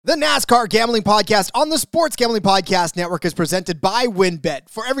The NASCAR Gambling Podcast on the Sports Gambling Podcast Network is presented by WynnBET.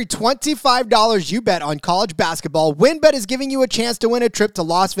 For every $25 you bet on college basketball, WynnBET is giving you a chance to win a trip to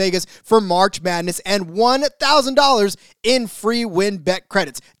Las Vegas for March Madness and $1,000 in free WynnBET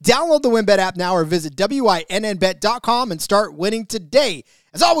credits. Download the WynnBET app now or visit WYNNBet.com and start winning today.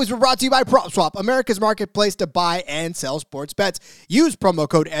 As always, we're brought to you by PropSwap, America's marketplace to buy and sell sports bets. Use promo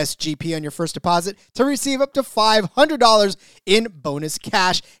code SGP on your first deposit to receive up to $500 in bonus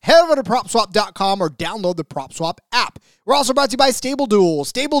cash. Head over to PropSwap.com or download the PropSwap app. We're also brought to you by Stable Duel.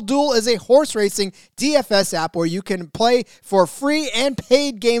 Stable Duel is a horse racing DFS app where you can play for free and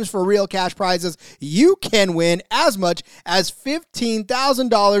paid games for real cash prizes. You can win as much as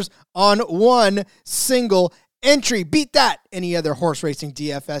 $15,000 on one single entry. Beat that. Any other horse racing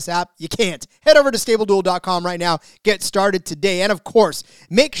DFS app? You can't. Head over to StableDuel.com right now. Get started today. And of course,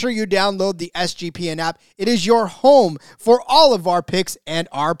 make sure you download the SGPN app. It is your home for all of our picks and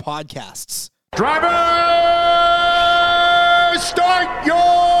our podcasts. Driver, start your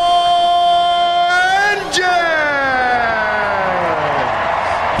engine!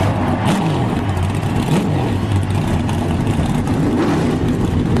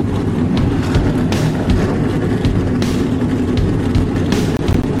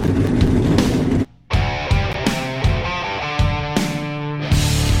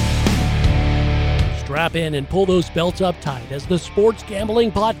 Strap in and pull those belts up tight as the Sports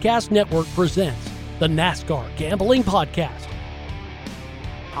Gambling Podcast Network presents the NASCAR Gambling Podcast.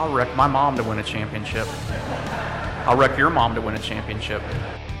 I'll wreck my mom to win a championship. I'll wreck your mom to win a championship.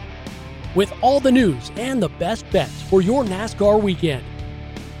 With all the news and the best bets for your NASCAR weekend.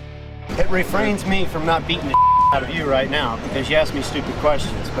 It refrains me from not beating the out of you right now because you ask me stupid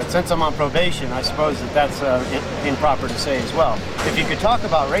questions. But since I'm on probation, I suppose that's improper to say as well. If you could talk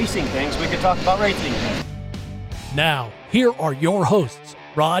about racing things, we could talk about racing things. Now, here are your hosts,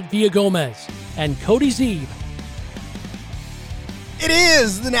 Rod Villagomez and Cody Zeeb. It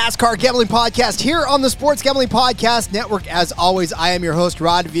is the NASCAR Gambling Podcast here on the Sports Gambling Podcast Network. As always, I am your host,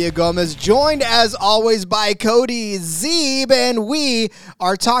 Rod Villagomez, joined as always by Cody Zeeb, and we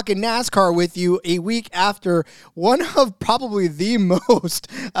are talking NASCAR with you a week after one of probably the most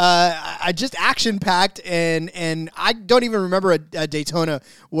just action-packed, and I don't even remember a Daytona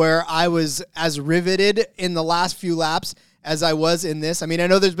where I was as riveted in the last few laps as I was in this. I mean, I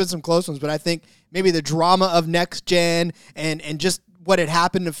know there's been some close ones, but I think maybe the drama of next gen and just what had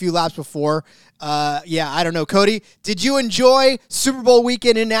happened a few laps before. I don't know. Cody, did you enjoy Super Bowl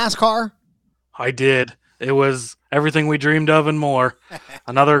weekend in NASCAR? I did. It was everything we dreamed of and more.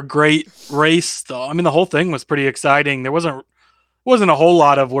 Another great race. I mean, the whole thing was pretty exciting. There wasn't a whole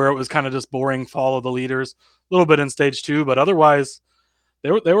lot of where it was kind of just boring, follow the leaders. A little bit in stage 2, but otherwise they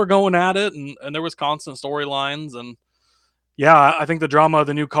were going at it, and there was constant storylines. And yeah, I think the drama of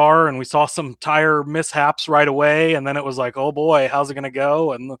the new car, and we saw some tire mishaps right away, and then it was like, oh boy, how's it going to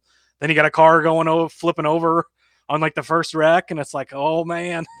go? And then you got a car flipping over on like the first wreck, and it's like, oh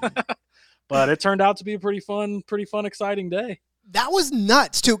man. But it turned out to be a pretty fun, exciting day. That was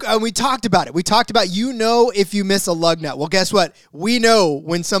nuts, too. And we talked about it. We talked about, if you miss a lug nut. Well, guess what? We know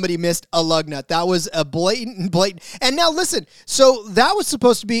when somebody missed a lug nut. That was a blatant. And now listen, so that was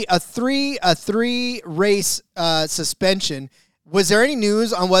supposed to be a three race suspension. Was there any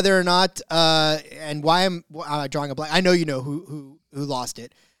news on whether or not, and why am I drawing a blank? I know you know who lost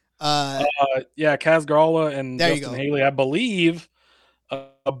it. Kaz Grala and Justin Haley, I believe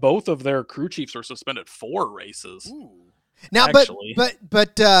both of their crew chiefs are suspended 4 races. Ooh. Now, actually.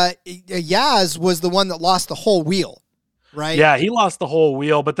 but Yaz was the one that lost the whole wheel, right? Yeah, he lost the whole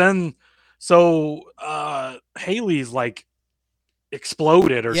wheel, but then Haley's like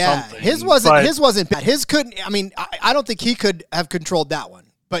exploded or something. His wasn't bad. His couldn't. I mean, I don't think he could have controlled that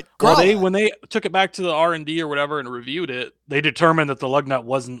one. But when they took it back to the R&D or whatever and reviewed it, they determined that the lug nut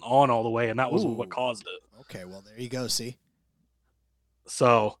wasn't on all the way, and that was what caused it. Okay, well there you go. See.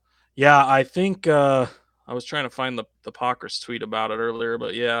 So yeah, I think. I was trying to find the Pockers tweet about it earlier,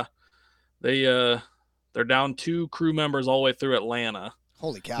 but yeah, they're down 2 crew members all the way through Atlanta.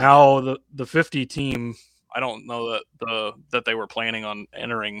 Holy cow! Now the 50 team, I don't know that they were planning on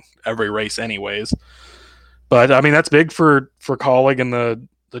entering every race anyways, but I mean that's big for Colleague and the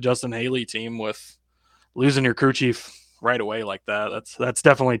Justin Haley team with losing your crew chief right away like that. That's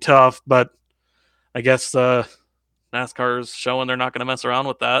definitely tough, but I guess NASCAR's showing they're not going to mess around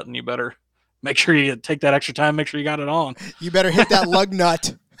with that, and you better make sure you take that extra time. Make sure you got it on. You better hit that lug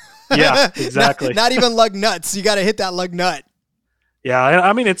nut. Yeah, exactly. Not even lug nuts. You got to hit that lug nut. Yeah,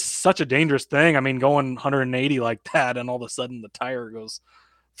 I mean, it's such a dangerous thing. I mean, going 180 like that, and all of a sudden the tire goes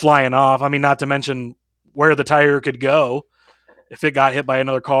flying off. I mean, not to mention where the tire could go. if it got hit by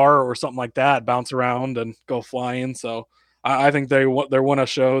another car or something like that, bounce around and go flying. So I think they want to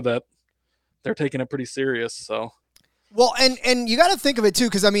show that they're taking it pretty serious. So. Well, and you got to think of it too,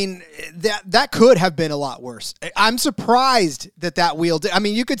 because I mean that could have been a lot worse. I'm surprised that wheel did. I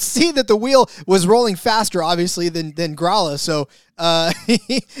mean, you could see that the wheel was rolling faster, obviously, than Gralla. So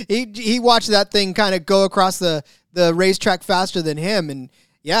he watched that thing kind of go across the racetrack faster than him, and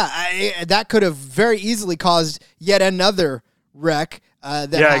that could have very easily caused yet another wreck.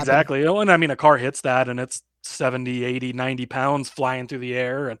 Exactly. And I mean, a car hits that, and it's 70, 80, 90 pounds flying through the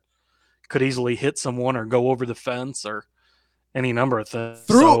air, and could easily hit someone or go over the fence or any number of things.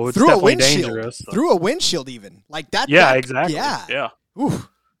 So it's definitely dangerous. Through a windshield even. Like that. Yeah, exactly. Yeah. Oof.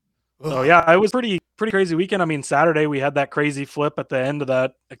 So yeah, it was pretty crazy weekend. I mean, Saturday we had that crazy flip at the end of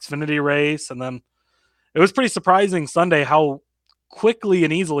that Xfinity race, and then it was pretty surprising Sunday how quickly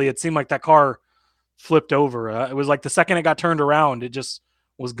and easily it seemed like that car flipped over. It was like the second it got turned around, it just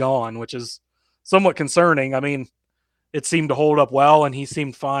was gone, which is somewhat concerning. I mean, it seemed to hold up well, and he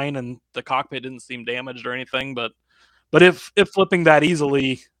seemed fine, and the cockpit didn't seem damaged or anything. But if flipping that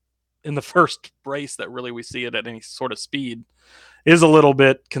easily in the first race that really we see it at any sort of speed is a little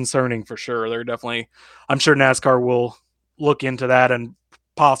bit concerning for sure. They're definitely, I'm sure NASCAR will look into that and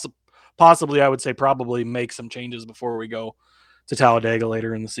possibly, I would say probably make some changes before we go to Talladega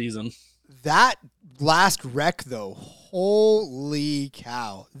later in the season. That last wreck, though, holy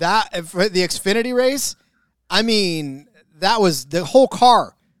cow! That for the Xfinity race. I mean, the whole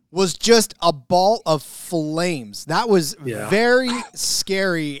car was just a ball of flames. That was very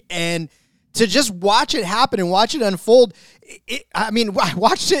scary. And to just watch it happen and watch it unfold, I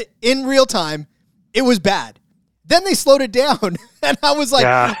watched it in real time. It was bad. Then they slowed it down. And I was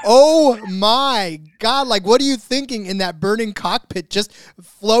like, oh my God, like, what are you thinking in that burning cockpit, just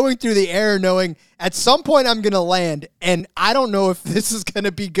flowing through the air, knowing at some point I'm going to land. And I don't know if this is going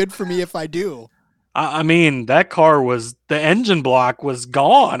to be good for me if I do. I mean, that car the engine block was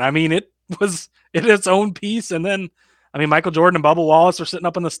gone. I mean, it was in its own piece. And then, I mean, Michael Jordan and Bubba Wallace were sitting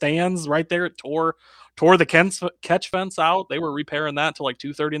up in the stands right there. It tore the catch fence out. They were repairing that till like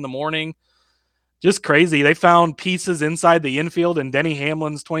 2:30 in the morning. Just crazy. They found pieces inside the infield in Denny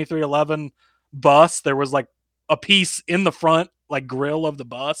Hamlin's 2311 bus. There was like a piece in the front, like grill of the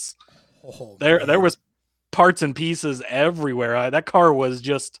bus. There was parts and pieces everywhere. That car was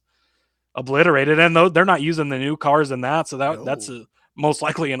just obliterated, and they're not using the new cars in that, so that's most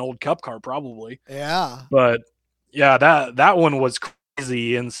likely an old Cup car probably. Yeah, but yeah, that one was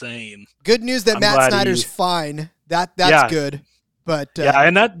crazy, insane. Good news that Matt Snyder's fine. That's good. But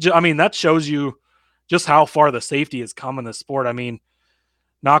and that shows you just how far the safety has come in this sport. I mean,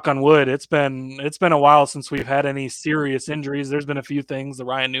 knock on wood, it's been a while since we've had any serious injuries. There's been a few things, the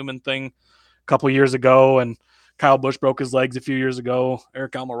Ryan Newman thing a couple years ago, and Kyle Busch broke his legs a few years ago.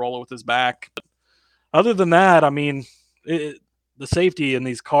 Eric Almirola with his back. But other than that, I mean, the safety in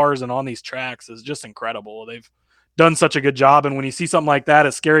these cars and on these tracks is just incredible. They've done such a good job. And when you see something like that,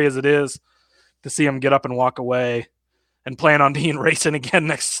 as scary as it is, to see them get up and walk away and plan on being racing again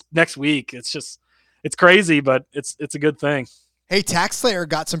next week, it's crazy, but it's a good thing. Hey, TaxSlayer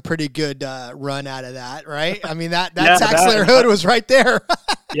got some pretty good run out of that, right? I mean, that TaxSlayer hood was right there.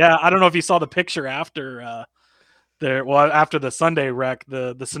 Yeah, I don't know if you saw the picture after after the Sunday wreck,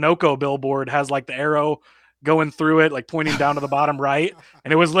 the Sunoco billboard has like the arrow going through it, like pointing down to the bottom right.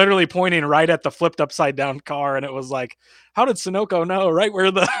 And it was literally pointing right at the flipped upside down car. And it was like, how did Sunoco know right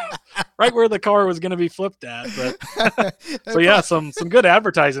where the car was going to be flipped at? But so yeah, some good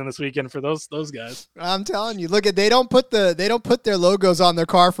advertising this weekend for those guys. I'm telling you, look, they don't put their logos on their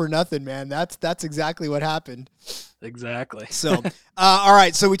car for nothing, man. That's exactly what happened. Exactly. So, all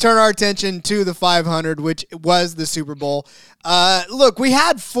right. So we turn our attention to the 500, which was the Super Bowl. Look, we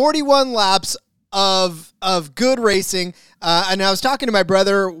had 41 laps of good racing. And I was talking to my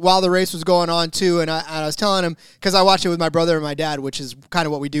brother while the race was going on too. And I was telling him, cause I watched it with my brother and my dad, which is kind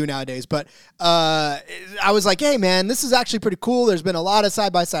of what we do nowadays. But, I was like, hey man, this is actually pretty cool. There's been a lot of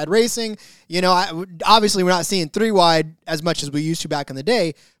side-by-side racing. You know, obviously we're not seeing 3-wide as much as we used to back in the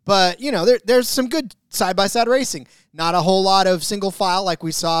day, but you know, there's some good side-by-side racing. Not a whole lot of single file like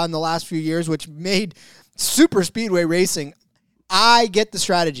we saw in the last few years, which made super speedway racing. I get the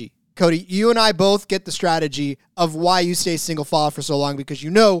strategy. Cody, you and I both get the strategy of why you stay single file for so long, because you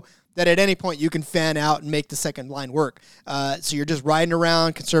know that at any point you can fan out and make the second line work. So you're just riding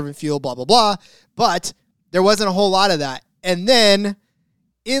around, conserving fuel, blah, blah, blah. But there wasn't a whole lot of that. And then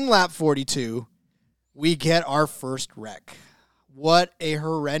in lap 42, we get our first wreck. What a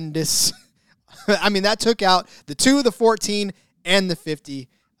horrendous... I mean, that took out the 2, the 14, and the 50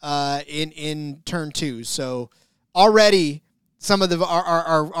 in turn 2. So already some of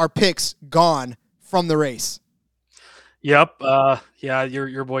our picks gone from the race. Yep. Yeah,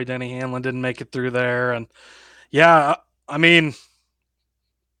 your boy Denny Hamlin didn't make it through there, and yeah, I mean,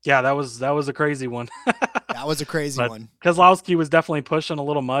 yeah, that was a crazy one. That was a crazy one. Keselowski was definitely pushing a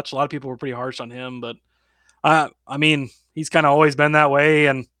little much. A lot of people were pretty harsh on him, but I mean, he's kind of always been that way,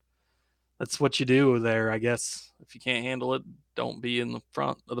 and that's what you do there, I guess. If you can't handle it, don't be in the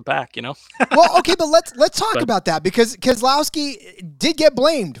front of the pack, you know? Well, okay, but let's talk about that, because Keselowski did get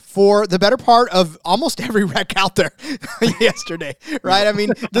blamed for the better part of almost every wreck out there yesterday, right? I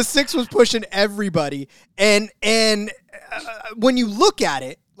mean, the 6 was pushing everybody, and when you look at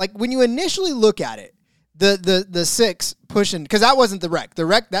it, like when you initially look at it, the 6 pushing, because that wasn't the wreck. The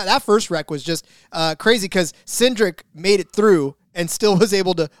wreck, that first wreck was just crazy, because Cindric made it through and still was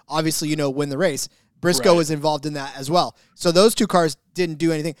able to, obviously, win the race. Briscoe was involved in that as well. So those 2 cars didn't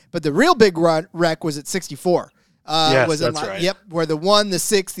do anything. But the real big wreck was at 64. Yes, that's right. Yep, where the 1, the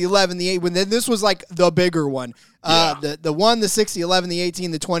 6, the 11, the 8, when then this was like the bigger one. The 1, the 6, the 11, the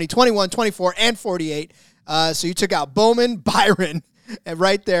 18, the 20, 21, 24, and 48. So you took out Bowman, Byron, and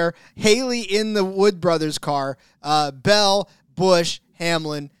right there, Haley in the Wood Brothers car, Bell, Busch,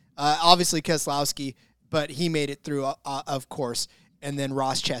 Hamlin, obviously Keselowski, but he made it through, of course, and then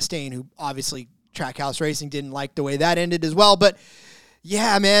Ross Chastain, who obviously Trackhouse Racing didn't like the way that ended as well. But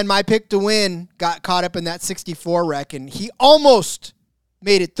yeah, man, my pick to win got caught up in that 64 wreck, and he almost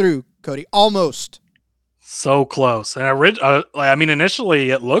made it through, Cody. Almost. So close. And I mean,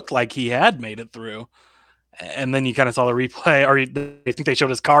 initially it looked like he had made it through, and then you kind of saw the replay, or I think they showed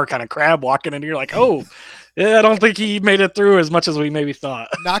his car kind of crab walking, and you're like, oh, yeah, I don't think he made it through as much as we maybe thought.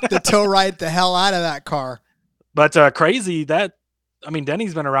 Knocked the tow right the hell out of that car. But crazy that, I mean,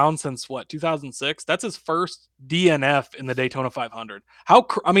 Denny's been around since 2006. That's his first DNF in the Daytona 500.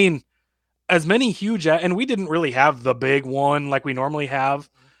 I mean, as many huge, and we didn't really have the big one like we normally have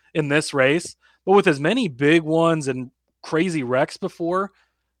in this race, but with as many big ones and crazy wrecks before,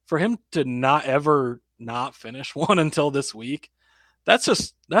 for him to not ever not finish one until this week, that's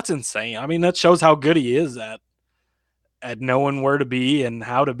insane. I mean, that shows how good he is at knowing where to be and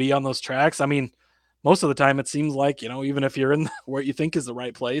how to be on those tracks. I mean, most of the time it seems like, even if you're in where you think is the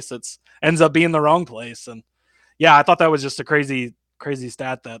right place, it's ends up being the wrong place. And yeah, I thought that was just a crazy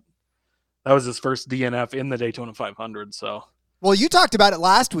stat that was his first DNF in the Daytona 500. So, well, you talked about it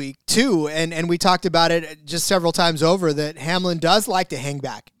last week too. And we talked about it just several times over, that Hamlin does like to hang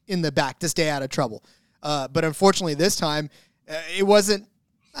back in the back to stay out of trouble. But unfortunately this time it wasn't,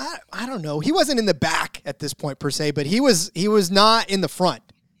 I don't know. He wasn't in the back at this point per se, but he was not in the front.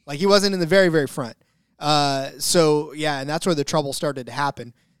 Like, he wasn't in the very, very front. So yeah, and that's where the trouble started to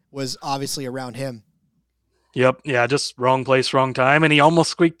happen, was obviously around him. Yep. Yeah. Just wrong place, wrong time. And he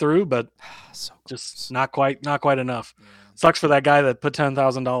almost squeaked through, but so just not quite enough. Yeah. Sucks for that guy that put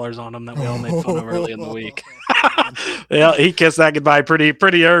 $10,000 on him that we all made fun of early in the week. Yeah, he kissed that goodbye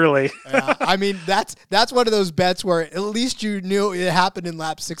pretty early. Yeah, I mean, that's one of those bets where at least you knew it happened in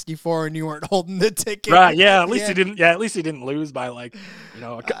lap 64 and you weren't holding the ticket. Right? Yeah. At least he didn't. Yeah. At least he didn't lose by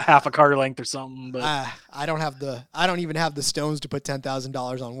half a car length or something. But I don't even have the stones to put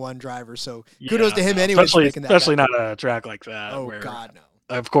 $10,000 on one driver. So kudos to him anyway. Especially not a track like that. Oh God, no.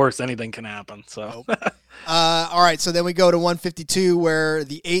 Of course, anything can happen. So, nope. All right. So then we go to 152, where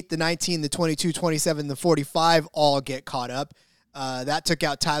the 8, the 19, the 22, 27, the 45 all get caught up. That took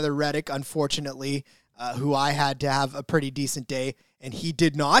out Tyler Reddick, unfortunately, who I had to have a pretty decent day, and he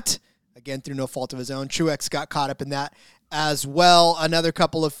did not. Again, through no fault of his own. Truex got caught up in that as well. Another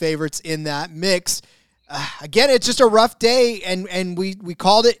couple of favorites in that mix. Again, it's just a rough day, and we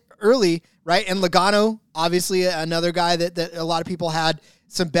called it early, right? And Logano, obviously, another guy that a lot of people had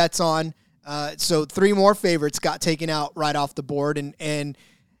some bets on. So 3 more favorites got taken out right off the board. And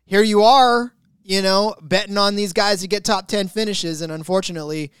here you are, betting on these guys to get top 10 finishes. And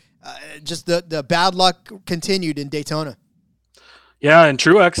unfortunately, just the bad luck continued in Daytona. Yeah, and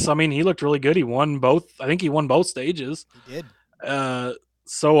Truex, I mean, he looked really good. He won both. I think he won both stages. He did.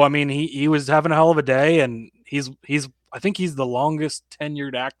 So, I mean, he was having a hell of a day, and I think he's the longest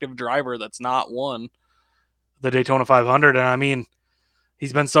tenured active driver that's not won the Daytona 500. And I mean,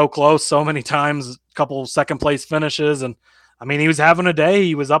 he's been so close so many times, a couple second place finishes. And I mean, he was having a day.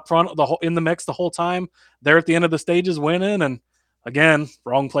 He was up front in the mix the whole time, there at the end of the stages winning. And again,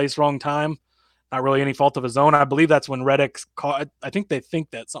 wrong place, wrong time. Not really any fault of his own. I believe that's when Reddick's car, I think they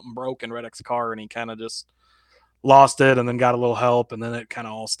think that something broke in Reddick's car and he kind of just lost it and then got a little help and then it kind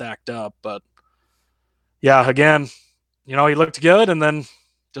of all stacked up. But yeah, again, he looked good, and then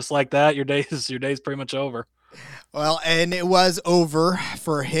just like that, your day's pretty much over. Well, and it was over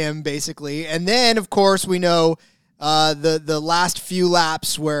for him, basically. And then, of course, we know the last few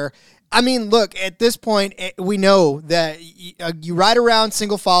laps where, I mean, look, at this point, we know that you ride around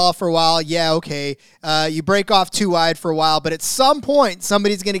single file off for a while. Yeah, okay. You break off too wide for a while, but at some point,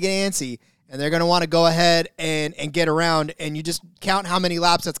 somebody's going to get antsy, and they're going to want to go ahead and get around, and you just count how many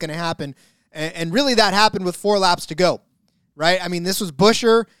laps that's going to happen. And really, that happened with 4 laps to go, right? I mean, this was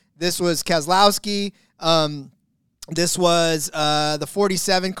Buescher. This was Keselowski. This was the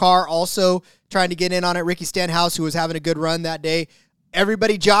 47 car also trying to get in on it. Ricky Stenhouse, who was having a good run that day.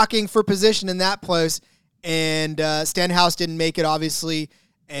 Everybody jockeying for position in that place, and Stenhouse didn't make it, obviously.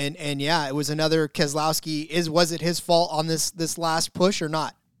 And yeah, it was another Keselowski. Was it his fault on this last push or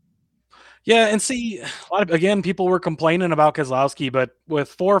not? Yeah, and see, again, people were complaining about Keselowski, but with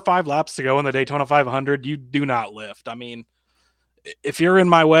 4 or 5 laps to go in the Daytona 500, you do not lift. I mean, if you're in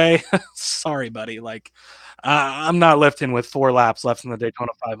my way, sorry, buddy. Like, I'm not lifting with 4 laps left in the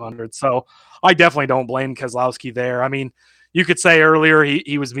Daytona 500. So I definitely don't blame Keselowski there. I mean, you could say earlier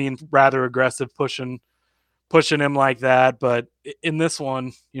he was being rather aggressive, pushing him like that. But in this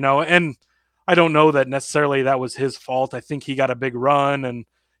one, and I don't know that necessarily that was his fault. I think he got a big run and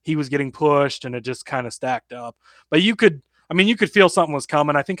he was getting pushed and it just kind of stacked up. But you could feel something was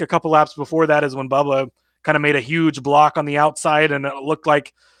coming. I think a couple laps before that is when Bubba kind of made a huge block on the outside and it looked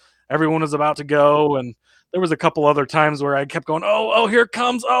like everyone was about to go. And there was a couple other times where I kept going, oh, here it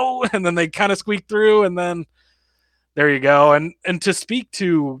comes. Oh, and then they kind of squeaked through and then there you go. And to speak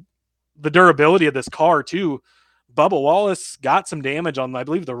to the durability of this car too, Bubba Wallace got some damage on, I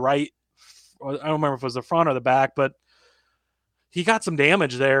believe, the right. I don't remember if it was the front or the back, but he got some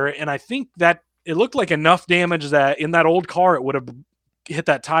damage there. And I think that it looked like enough damage that in that old car, it would have hit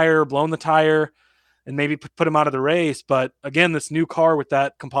that tire, blown the tire, and maybe put him out of the race. But again, this new car with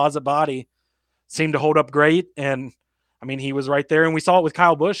that composite body seemed to hold up great. And I mean, he was right there. And we saw it with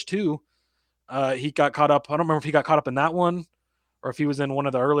Kyle Busch too. He got caught up. I don't remember if he got caught up in that one or if he was in one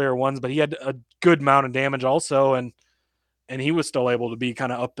of the earlier ones, but he had a good amount of damage also. And he was still able to be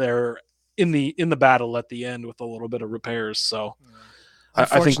kind of up there in the battle at the end with a little bit of repairs. So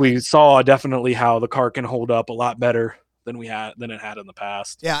I think we saw definitely how the car can hold up a lot better than it had in the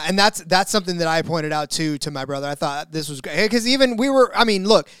past. Yeah. And that's something that I pointed out to my brother. I thought this was great because even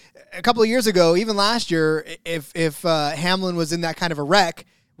look, a couple of years ago, even last year, if Hamlin was in that kind of a wreck,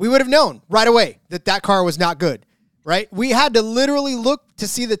 we would have known right away that car was not good, right? We had to literally look to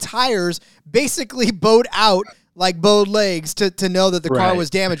see the tires basically bowed out like bowed legs to know that the car was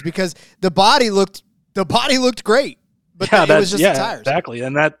damaged because the body looked great, but it was just the tires. Exactly.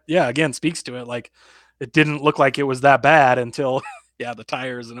 And that, again, speaks to it. Like, it didn't look like it was that bad until, the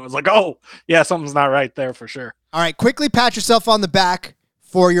tires, and it was like, oh, yeah, something's not right there for sure. All right, quickly pat yourself on the back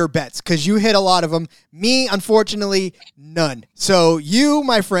for your bets because you hit a lot of them. Me, unfortunately, none. So you,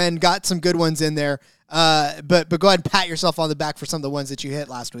 my friend, got some good ones in there. But go ahead and pat yourself on the back for some of the ones that you hit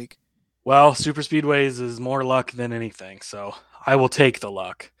last week. Well, super speedways is more luck than anything, so I will take the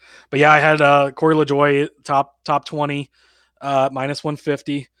luck. But yeah, I had Corey LaJoie top 20, minus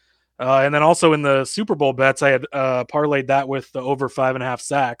 150. And then also in the Super Bowl bets, I had parlayed that with the over 5.5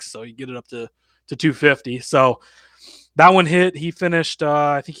 sacks, so you get it up to 250. So that one hit. He finished,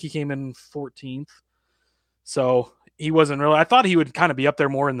 I think he came in 14th. So he wasn't really, I thought he would kind of be up there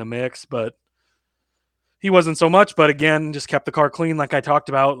more in the mix, but he wasn't so much. But again, just kept the car clean like I talked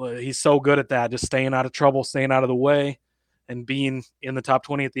about. He's so good at that, just staying out of trouble, staying out of the way, and being in the top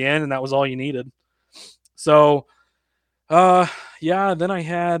 20 at the end, and that was all you needed. So, then I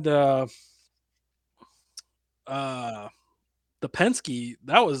had the Penske.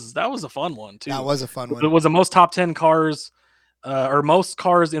 That was a fun one too. That was a fun one. It was the most top 10 cars, or most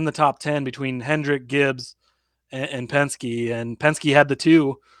cars in the top 10 between Hendrick, Gibbs, and Penske. And Penske had the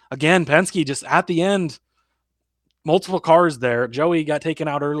 2. Again, Penske just at the end, multiple cars there. Joey got taken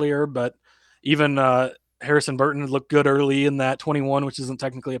out earlier, but even Harrison Burton looked good early in that 21, which isn't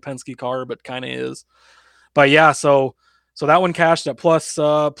technically a Penske car, but kind of is. But yeah, so that one cashed at plus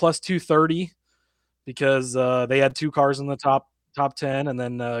 230 because they had 2 cars in the top 10, and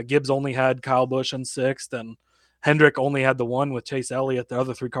then Gibbs only had Kyle Busch in 6th, and Hendrick only had the 1 with Chase Elliott. The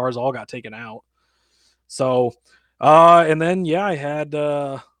other 3 cars all got taken out. So, and then I had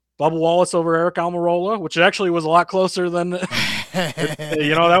Bubba Wallace over Eric Almirola, which actually was a lot closer than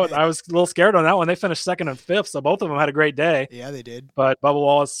I was a little scared on that one. They finished 2nd and 5th, so both of them had a great day. Yeah, they did. But Bubba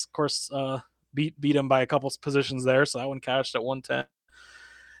Wallace, of course, beat him by a couple positions there, so that one cashed at 110.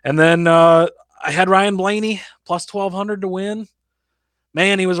 And then I had Ryan Blaney plus 1,200 to win.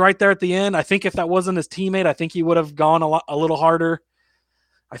 Man, he was right there at the end. I think if that wasn't his teammate, I think he would have gone a little harder.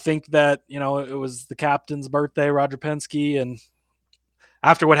 I think that, it was the captain's birthday, Roger Penske, and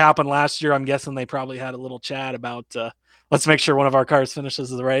after what happened last year, I'm guessing they probably had a little chat about let's make sure one of our cars finishes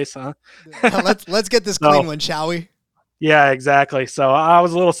the race, huh? let's get this clean one, shall we? Yeah, exactly. So I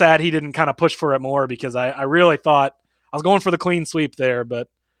was a little sad he didn't kind of push for it more, because I really thought I was going for the clean sweep there, but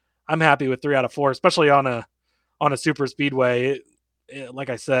I'm happy with 3 out of 4, especially on a super speedway. Like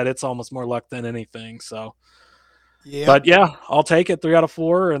I said, it's almost more luck than anything. So, but yeah, I'll take it, 3 out of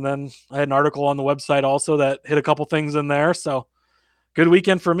 4. And then I had an article on the website also that hit a couple things in there. So good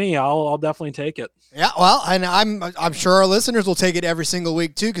weekend for me. I'll definitely take it. Yeah, well, and I'm sure our listeners will take it every single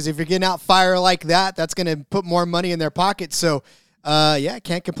week too, because if you're getting out fire like that, that's going to put more money in their pocket. So, yeah,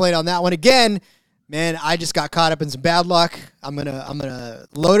 can't complain on that one. Again, man, I just got caught up in some bad luck. I'm gonna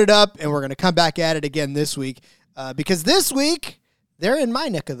load it up, and we're gonna come back at it again this week, because this week they're in my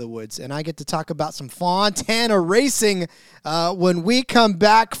neck of the woods, and I get to talk about some Fontana racing when we come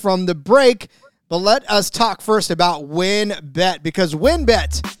back from the break. But let us talk first about WynnBET, because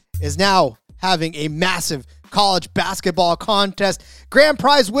WynnBET is now having a massive college basketball contest. Grand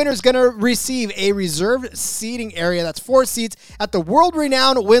prize winner is going to receive a reserved seating area. That's 4 seats at the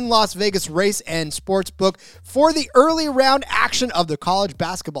world-renowned Wynn Las Vegas Race and Sportsbook for the early round action of the college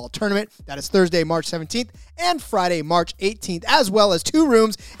basketball tournament. That is Thursday, March 17th and Friday, March 18th, as well as 2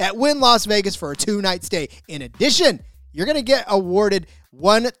 rooms at Wynn Las Vegas for a 2-night stay. In addition, you're going to get awarded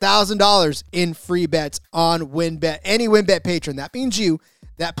 $1,000 in free bets on WynnBET. Any WynnBET patron, that means you,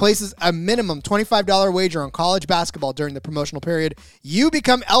 that places a minimum $25 wager on college basketball during the promotional period, you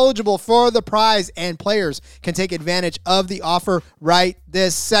become eligible for the prize, and players can take advantage of the offer right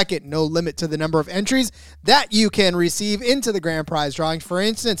this second. No limit to the number of entries that you can receive into the grand prize drawing. For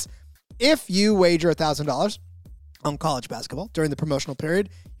instance, if you wager $1,000 on college basketball during the promotional period,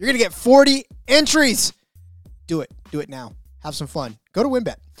 you're going to get 40 entries. Do it. Do it now. Have some fun. Go to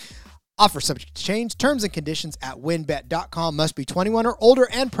WynnBET. Offer subject to change. Terms and conditions at wynnbet.com. Must be 21 or older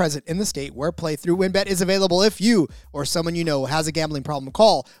and present in the state where play through WynnBET is available. If you or someone you know has a gambling problem,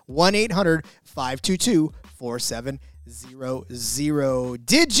 call 1-800-522-4700.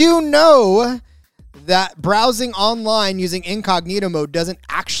 Did you know that browsing online using incognito mode doesn't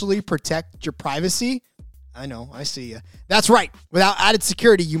actually protect your privacy? I know, I see you. That's right. Without added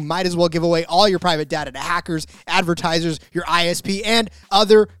security, you might as well give away all your private data to hackers, advertisers, your ISP, and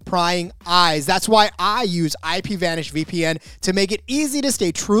other prying eyes. That's why I use IPVanish VPN to make it easy to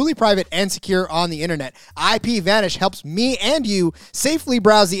stay truly private and secure on the internet. IPVanish helps me and you safely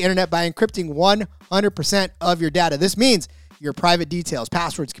browse the internet by encrypting 100% of your data. This means your private details,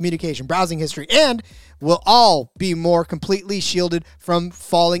 passwords, communication, browsing history, and will all be more completely shielded from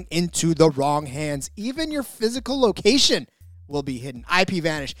falling into the wrong hands. Even your physical location will be hidden.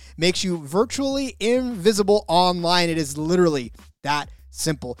 IPVanish makes you virtually invisible online. It is literally that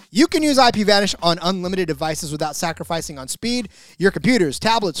simple. You can use IPVanish on unlimited devices without sacrificing on speed. Your computers,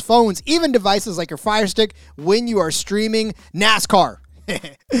 tablets, phones, even devices like your Fire Stick when you are streaming NASCAR.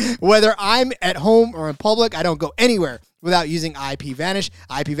 Whether I'm at home or in public, I don't go anywhere without using IPVanish.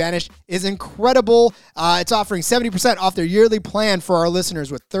 IPVanish is incredible. It's offering 70% off their yearly plan for our listeners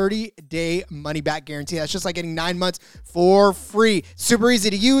with 30-day money-back guarantee. That's just like getting 9 months for free. Super easy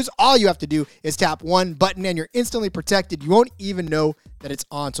to use. All you have to do is tap one button and you're instantly protected. You won't even know that it's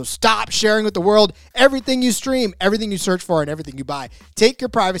on. So stop sharing with the world everything you stream, everything you search for, and everything you buy. Take your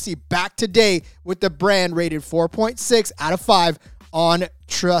privacy back today with the brand rated 4.6 out of 5 on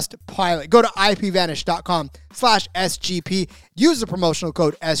Trustpilot. Go to IPVanish.com/SGP. Use the promotional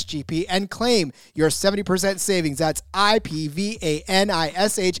code SGP and claim your 70% savings. That's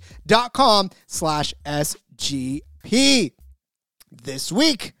IPVanish.com/SGP. This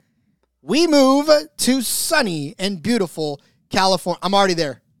week, we move to sunny and beautiful California. I'm already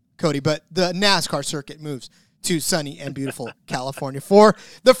there, Cody, but the NASCAR circuit moves to sunny and beautiful California for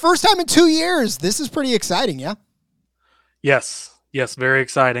the first time in 2 years. This is pretty exciting, yeah? Yes, very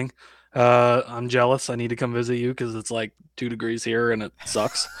exciting. I'm jealous. I need to come visit you because it's like 2 degrees here and it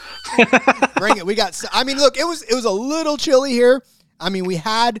sucks. Bring it. Look, it was a little chilly here. I mean, we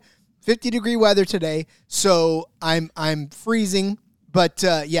had 50-degree weather today, so I'm freezing. But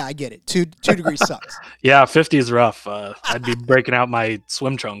yeah, I get it. 2 degrees sucks. Yeah, 50 is rough. I'd be breaking out my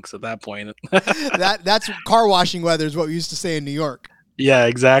swim trunks at that point. That's car washing weather is what we used to say in New York. Yeah,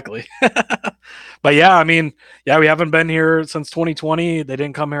 exactly. But yeah, I mean, yeah, we haven't been here since 2020. They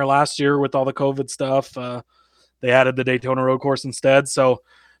didn't come here last year with all the COVID stuff. They added the Daytona Road Course instead. So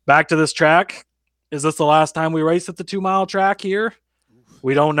back to this track. Is this the last time we race at the 2-mile track here?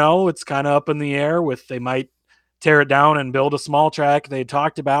 We don't know. It's kind of up in the air with they might tear it down and build a small track they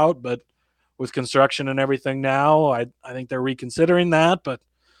talked about, but with construction and everything now, I think they're reconsidering that. But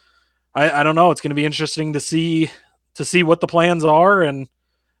I don't know. It's going to be interesting to see to see what the plans are and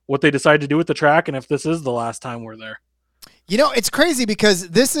what they decide to do with the track, and if this is the last time we're there. You know, it's crazy because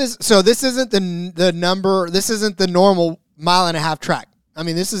this isn't the normal 1.5-mile track. I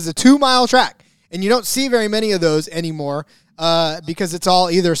mean, this is a 2-mile track, and you don't see very many of those anymore because it's all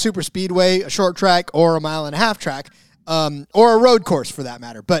either a super speedway, a short track, or a 1.5-mile track, or a road course for that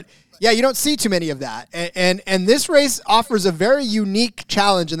matter. But yeah, you don't see too many of that. And this race offers a very unique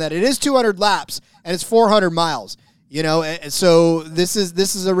challenge in that it is 200 laps and it's 400 miles. You know, and so this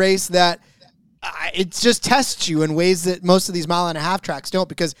is a race that it just tests you in ways that most of these 1.5-mile tracks don't,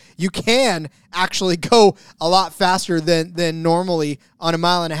 because you can actually go a lot faster than normally on a 1.5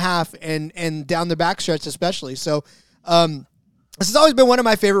 miles and down the backstretch especially. So this has always been one of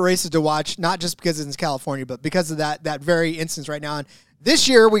my favorite races to watch, not just because it's in California, but because of that very instance right now. And this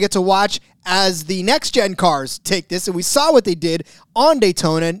year we get to watch as the next gen cars take this, and we saw what they did on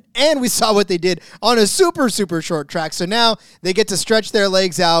Daytona, and we saw what they did on a super, super short track. So now they get to stretch their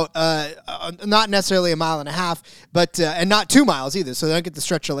legs out, not necessarily 1.5 miles, but and not 2 miles either. So they don't get to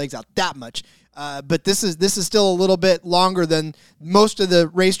stretch their legs out that much. But this is still a little bit longer than most of the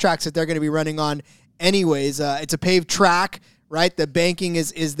racetracks that they're going to be running on anyways. It's a paved track, right? The banking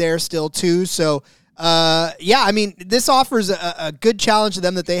is there still too. So yeah, I mean, this offers a good challenge to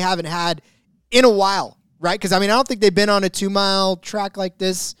them that they haven't had in a while, right? Because, I mean, I don't think they've been on a 2-mile track like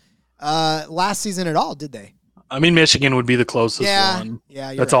this last season at all, did they? I mean, Michigan would be the closest one.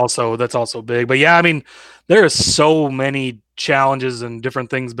 Yeah, that's right. that's also big. But yeah, I mean, there are so many challenges and different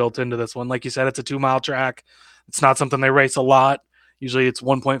things built into this one. Like you said, it's a 2-mile track. It's not something they race a lot. Usually it's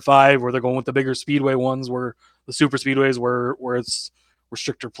 1.5, where they're going with the bigger speedway ones, where the super speedways where it's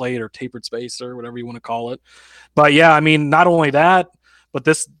restrictor plate or tapered space or whatever you want to call it. But yeah, I mean, not only that, but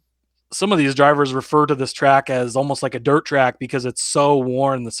some of these drivers refer to this track as almost like a dirt track because it's so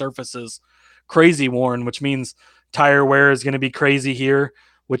worn. The surface is crazy worn, which means tire wear is going to be crazy here,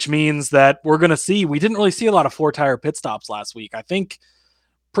 which means that we didn't really see a lot of 4-tire pit stops last week. I think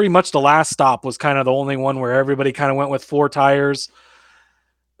pretty much the last stop was kind of the only one where everybody kind of went with 4 tires.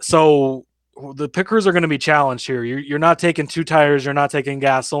 So the pit crews are going to be challenged here. You're not taking 2 tires. You're not taking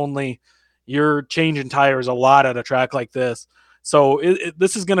gas only. You're changing tires a lot at a track like this. So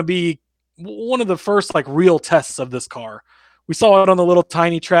this is going to be one of the first like real tests of this car. We saw it on the little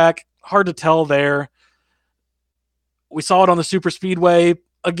tiny track. Hard to tell there. We saw it on the super speedway.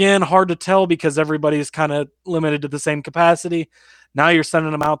 Again, hard to tell because everybody's kind of limited to the same capacity. Now you're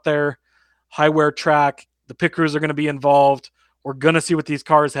sending them out there, high wear track. The pit crews are going to be involved. We're going to see what these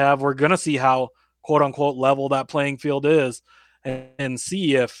cars have. We're going to see how, quote unquote, level that playing field is and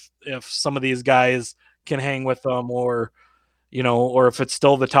see if some of these guys can hang with them or if it's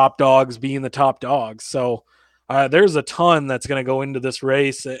still the top dogs being the top dogs. So there's a ton that's going to go into this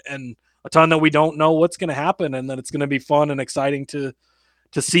race and a ton that we don't know what's going to happen, and that it's going to be fun and exciting to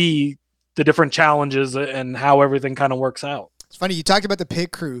see the different challenges and how everything kind of works out. It's funny. You talked about the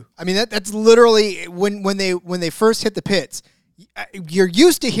pit crew. I mean, that's literally when they first hit the pits, you're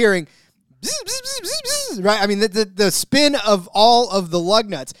used to hearing bzz, bzz, bzz, bzz, bzz, right? I mean, the spin of all of the lug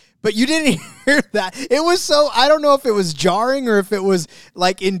nuts, but you didn't hear that. It was so, I don't know if it was jarring or if it was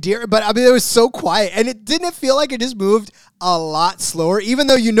like endearing, but I mean, it was so quiet, and it didn't feel like it just moved a lot slower, even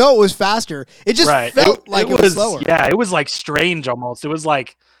though it was faster. It just felt like it was slower. Yeah, it was like strange almost. It was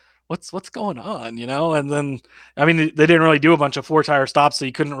like, what's going on, And then, I mean, they didn't really do a bunch of 4-tire stops, so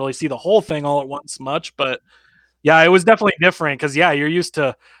you couldn't really see the whole thing all at once much, but yeah, it was definitely different because, yeah, you're used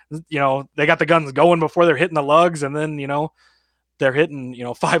to, they got the guns going before they're hitting the lugs, and then, they're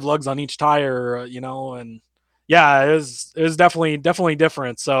hitting, 5 lugs on each tire, and yeah, it was definitely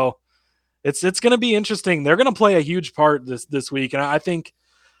different. So it's going to be interesting. They're going to play a huge part this week, and I think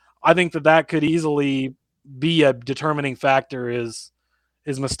that could easily be a determining factor is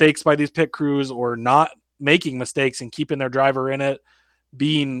mistakes by these pit crews or not making mistakes and keeping their driver in it,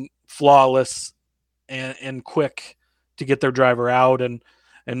 being flawless and quick to get their driver out. And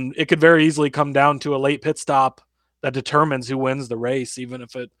it could very easily come down to a late pit stop that determines who wins the race, even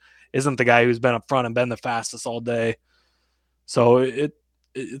if it isn't the guy who's been up front and been the fastest all day. So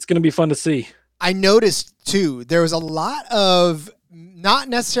it's going to be fun to see. I noticed too, there was a lot of not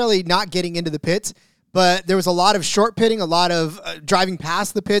necessarily not getting into the pits, but there was a lot of short pitting, a lot of driving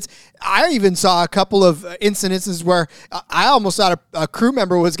past the pits. I even saw a couple of incidences where I almost thought a crew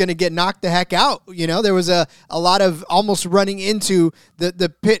member was going to get knocked the heck out. There was a lot of almost running into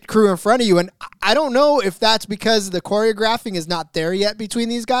the pit crew in front of you. And I don't know if that's because the choreographing is not there yet between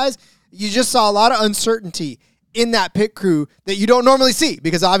these guys. You just saw a lot of uncertainty in that pit crew that you don't normally see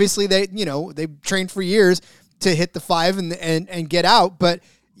because obviously they've trained for years to hit the 5 and get out. But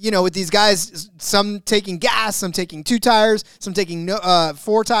with these guys, some taking gas, some taking 2 tires, some taking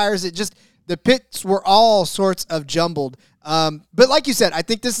 4 tires. The pits were all sorts of jumbled. But like you said, I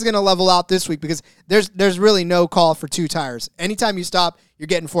think this is going to level out this week because there's really no call for 2 tires. Anytime you stop, you're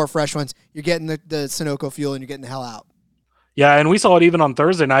getting 4 fresh ones. You're getting the Sunoco fuel, and you're getting the hell out. Yeah, and we saw it even on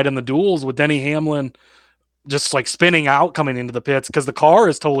Thursday night in the duels with Denny Hamlin just like spinning out coming into the pits because the car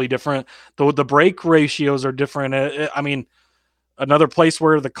is totally different. The brake ratios are different. I mean, another place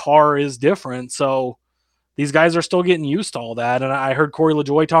where the car is different. So these guys are still getting used to all that. And I heard Corey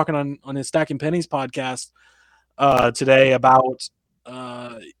LaJoie talking on his Stacking Pennies podcast today about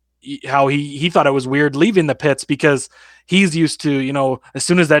how he thought it was weird leaving the pits because he's used to, as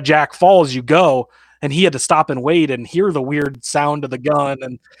soon as that jack falls, you go. And he had to stop and wait and hear the weird sound of the gun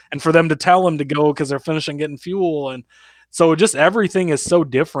and for them to tell him to go because they're finishing getting fuel. And so just everything is so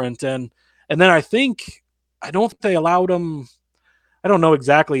different. And then I don't think they allowed him. I don't know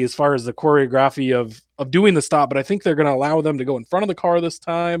exactly as far as the choreography of doing the stop, but I think they're going to allow them to go in front of the car this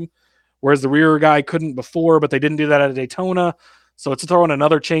time, whereas the rear guy couldn't before, but they didn't do that at Daytona. So it's throwing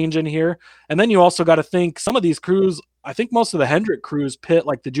another change in here. And then you also got to think some of these crews, I think most of the Hendrick crews pit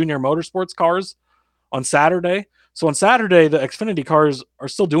like the Junior Motorsports cars on Saturday. So on Saturday, the Xfinity cars are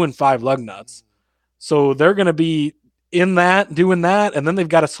still doing 5 lug nuts. So they're going to be in that, doing that, and then they've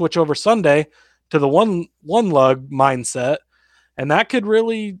got to switch over Sunday to the one lug mindset. And that could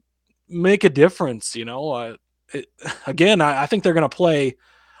really make a difference, I think they're going to play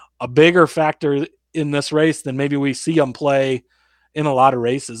a bigger factor in this race than maybe we see them play in a lot of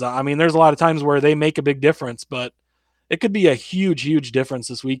races. I mean, there's a lot of times where they make a big difference, but it could be a huge, huge difference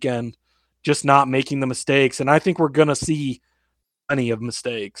this weekend, just not making the mistakes. And I think we're going to see plenty of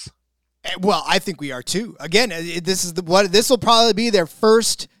mistakes. Well, I think we are too. Again, this will probably be their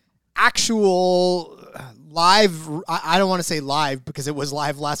first actual live. I don't want to say live because it was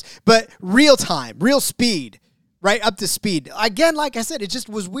live but real time, real speed, right up to speed. Again, like I said, it just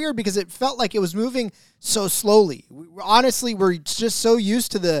was weird because it felt like it was moving so slowly. Honestly, we're just so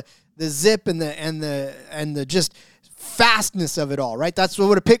used to the zip and the just fastness of it all, right? That's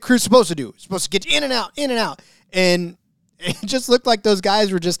what a pit crew's supposed to do. It's supposed to get in and out. And it just looked like those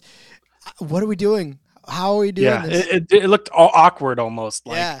guys were just, what are we doing? How are we doing this? It looked all awkward almost.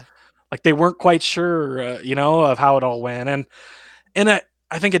 Like they weren't quite sure, of how it all went. And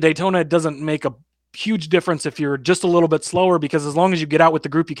I think at Daytona, it doesn't make a huge difference if you're just a little bit slower because as long as you get out with the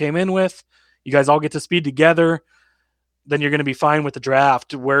group you came in with, you guys all get to speed together, then you're going to be fine with the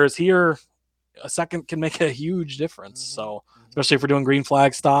draft. Whereas here, a second can make a huge difference. So especially if we're doing green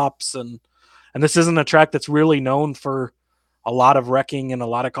flag stops and this isn't a track that's really known for a lot of wrecking and a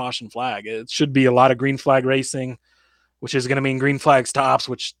lot of caution flag. It should be a lot of green flag racing, which is going to mean green flag stops,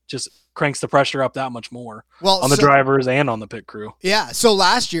 which just cranks the pressure up that much more on the drivers and on the pit crew. Yeah. So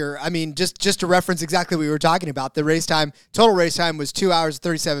last year, I mean, just to reference exactly what we were talking about, the total race time was 2 hours,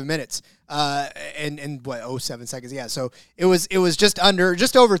 37 minutes. And what, 07 seconds. Yeah. So it was just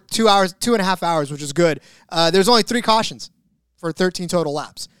over 2 hours, 2.5 hours, which is good. There's only 3 cautions for 13 total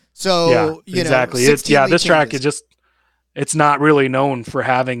laps. So, exactly. This track is it's not really known for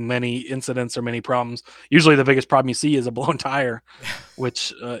having many incidents or many problems. Usually the biggest problem you see is a blown tire,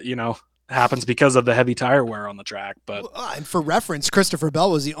 which, happens because of the heavy tire wear on the track. But and for reference, Christopher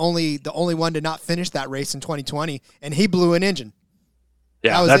Bell was the only one to not finish that race in 2020, and he blew an engine.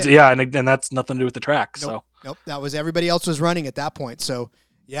 Yeah, and that's nothing to do with the track. Nope. That was everybody else was running at that point. So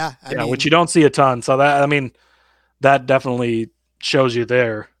I mean, which you don't see a ton. So that definitely shows you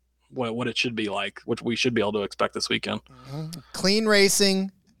there what it should be like, what we should be able to expect this weekend. Mm-hmm. Clean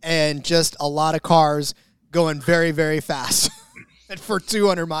racing and just a lot of cars going very, very fast for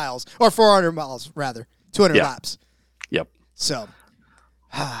 200 miles or 400 miles rather, 200 laps. Yep. So.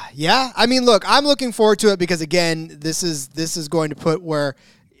 I mean, look, I'm looking forward to it because again, this is going to put where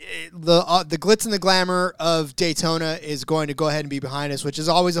the glitz and the glamour of Daytona is going to go ahead and be behind us, which is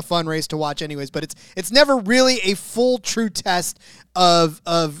always a fun race to watch anyways, but it's never really a full true test of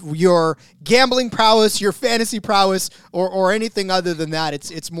your gambling prowess, your fantasy prowess, or anything other than that.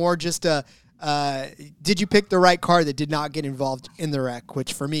 It's more just did you pick the right car that did not get involved in the wreck,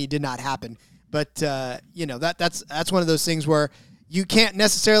 which for me did not happen. But that's one of those things where you can't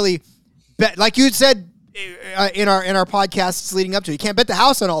necessarily bet, like you said in our podcasts leading up to it. You can't bet the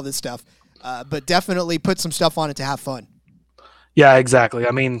house on all this stuff, but definitely put some stuff on it to have fun. Yeah, exactly.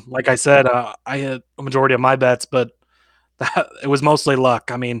 I mean, like I said, I had a majority of my bets, but it was mostly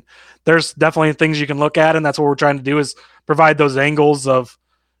luck. I mean, there's definitely things you can look at, and that's what we're trying to do is provide those angles of,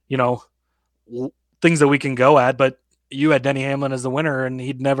 things that we can go at. But you had Denny Hamlin as the winner, and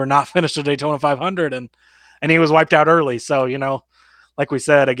he'd never not finished a Daytona 500, and he was wiped out early. So, like we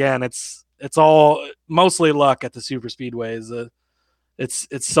said, again, it's all mostly luck at the super speedways.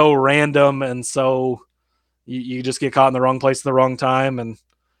 It's so random, and so you just get caught in the wrong place at the wrong time, and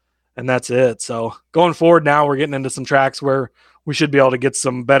that's it. So going forward now, we're getting into some tracks where we should be able to get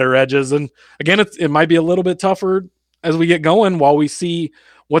some better edges. And again, it might be a little bit tougher as we get going while we see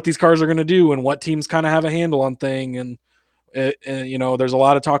what these cars are going to do and what teams kind of have a handle on thing. And there's a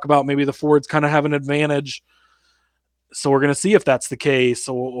lot of talk about maybe the Fords kind of have an advantage. So we're going to see if that's the case,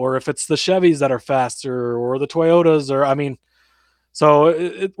 or if it's the Chevys that are faster, or the Toyotas, so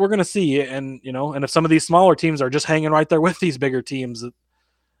we're going to see. And, and if some of these smaller teams are just hanging right there with these bigger teams,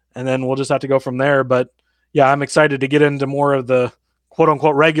 and then we'll just have to go from there. But yeah, I'm excited to get into more of the quote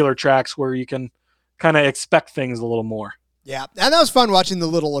unquote regular tracks where you can kind of expect things a little more. Yeah, and that was fun watching the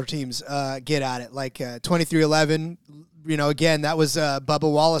littler teams get at it, like 2311. Again, that was Bubba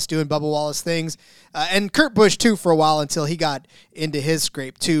Wallace doing Bubba Wallace things, and Kurt Busch too for a while until he got into his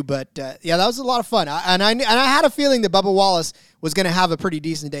scrape too. But yeah, that was a lot of fun. I had a feeling that Bubba Wallace was going to have a pretty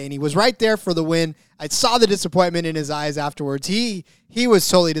decent day, and he was right there for the win. I saw the disappointment in his eyes afterwards. He was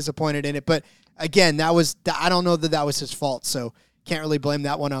totally disappointed in it. But again, I don't know that was his fault, so can't really blame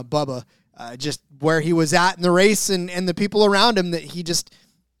that one on Bubba. Just where he was at in the race and the people around him, that he just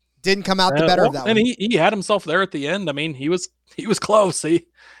didn't come out the better of that and one. He had himself there at the end. I mean, he was close. He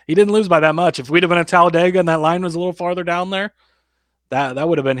didn't lose by that much. If we'd have been at Talladega and that line was a little farther down there, that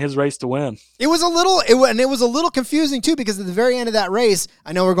would have been his race to win. It was a little confusing too, because at the very end of that race,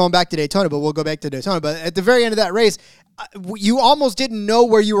 I know we're going back to Daytona, but we'll go back to Daytona. But at the very end of that race, you almost didn't know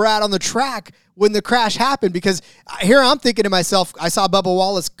where you were at on the track when the crash happened, because here I'm thinking to myself, I saw Bubba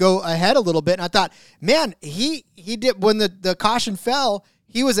Wallace go ahead a little bit, and I thought, man, he did, when the caution fell,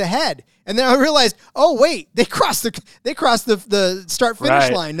 he was ahead. And then I realized, oh wait, they crossed the start finish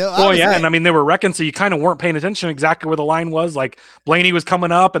line. No, well, yeah, and I mean they were wrecking, so you kind of weren't paying attention exactly where the line was. Like Blaney was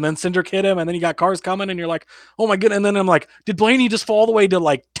coming up, and then Cindric hit him, and then you got cars coming, and you're like, oh my goodness. And then I'm like, did Blaney just fall all the way to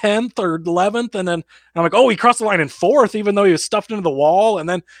like 10th or 11th? And then I'm like, oh, he crossed the line in 4th, even though he was stuffed into the wall. And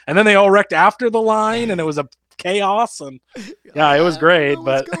then they all wrecked after the line, and it was a chaos. And yeah, it was great,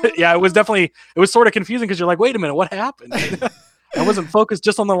 but yeah, it was sort of confusing because you're like, wait a minute, what happened? I wasn't focused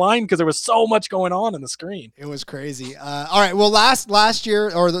just on the line because there was so much going on in the screen. It was crazy. All right. Well, last year,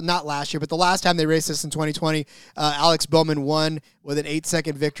 not last year, but the last time they raced this in 2020, Alex Bowman won with an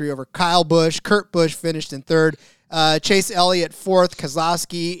 8-second victory over Kyle Busch. Kurt Busch finished in 3rd. Chase Elliott 4th.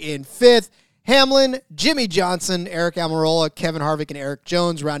 Keselowski in 5th. Hamlin, Jimmy Johnson, Eric Almirola, Kevin Harvick, and Eric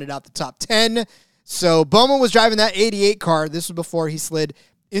Jones rounded out the top 10. So Bowman was driving that 88 car. This was before he slid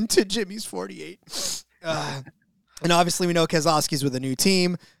into Jimmy's 48. And obviously we know Keselowski's with a new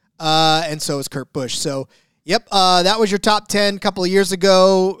team, and so is Kurt Busch. So, yep, that was your top 10 a couple of years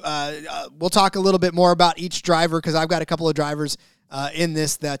ago. We'll talk a little bit more about each driver, because I've got a couple of drivers in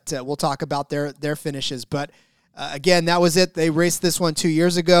this that we'll talk about their finishes. But, again, that was it. They raced this one 2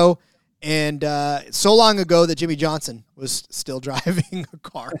 years ago, and so long ago that Jimmy Johnson was still driving a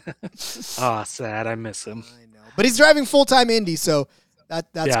car. Sad. I miss him. I know. But he's driving full-time Indy, so that's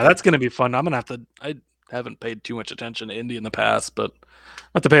that's going to be fun. I'm going to have to – I haven't paid too much attention to Indy in the past, but I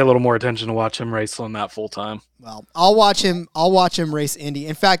have to pay a little more attention to watch him race on that full time. Well, I'll watch him race Indy.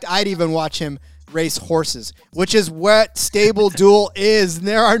 In fact, I'd even watch him race horses, which is what Stable Duel is. And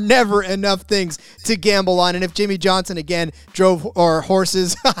there are never enough things to gamble on. And if Jimmy Johnson again drove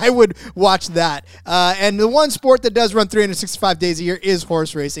horses, I would watch that. And the one sport that does run 365 days a year is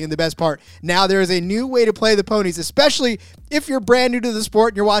horse racing. And the best part, now there is a new way to play the ponies, especially if you're brand new to the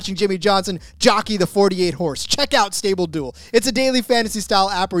sport and you're watching Jimmy Johnson jockey the 48 horse. Check out Stable Duel. It's a daily fantasy style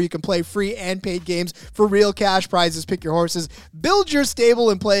app where you can play free and paid games for real cash prizes. Pick your horses, build your stable,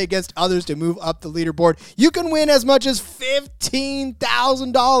 and play against others to move up the leaderboard. You can win as much as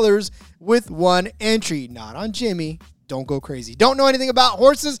 $15,000 with one entry. Not on Jimmy. Don't go crazy. Don't know anything about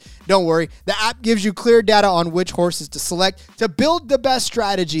horses? Don't worry. The app gives you clear data on which horses to select to build the best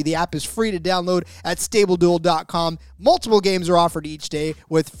strategy. The app is free to download at StableDuel.com. Multiple games are offered each day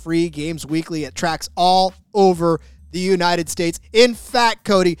with free games weekly at tracks all over the United States. In fact,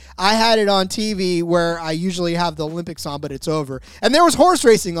 Cody, I had it on TV where I usually have the Olympics on, but it's over. And there was horse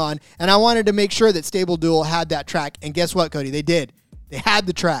racing on, and I wanted to make sure that Stable Duel had that track. And guess what, Cody? They did. They had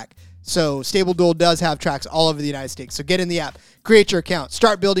the track. So Stable Duel does have tracks all over the United States. So get in the app, create your account,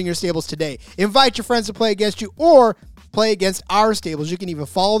 start building your stables today. Invite your friends to play against you or play against our stables. You can even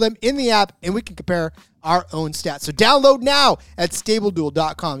follow them in the app, and we can compare our own stats. So download now at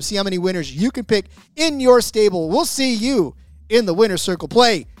StableDuel.com. See how many winners you can pick in your stable. We'll see you in the winner's circle.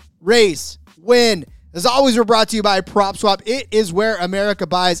 Play, race, win. As always, we're brought to you by PropSwap. It is where America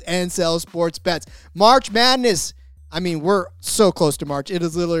buys and sells sports bets. March Madness. I mean, we're so close to March. It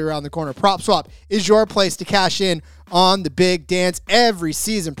is literally around the corner. Prop Swap is your place to cash in on the big dance every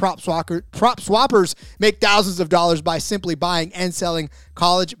season. Prop swappers make thousands of dollars by simply buying and selling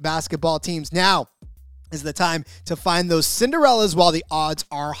college basketball teams. Now is the time to find those Cinderellas while the odds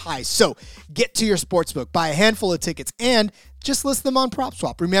are high. So get to your sportsbook, buy a handful of tickets, and just list them on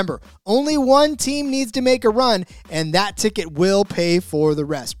PropSwap. Remember, only one team needs to make a run, and that ticket will pay for the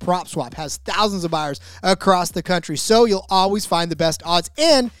rest. PropSwap has thousands of buyers across the country, so you'll always find the best odds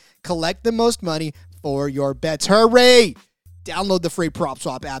and collect the most money for your bets. Hooray! Download the free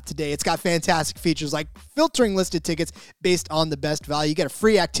PropSwap app today. It's got fantastic features like filtering listed tickets based on the best value. You get a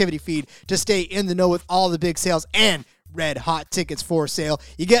free activity feed to stay in the know with all the big sales and red hot tickets for sale.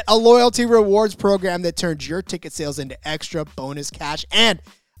 You get a loyalty rewards program that turns your ticket sales into extra bonus cash and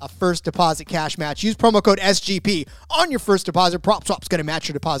a first deposit cash match. Use promo code SGP on your first deposit. PropSwap's going to match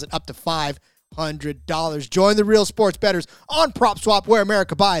your deposit up to $500. Join the real sports bettors on PropSwap, where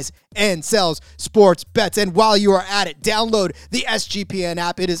America buys and sells sports bets. And while you are at it, download the SGPN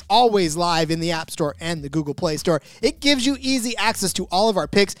app. It is always live in the App Store and the Google Play Store. It gives you easy access to all of our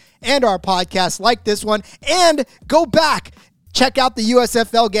picks and our podcasts like this one. And go back, check out the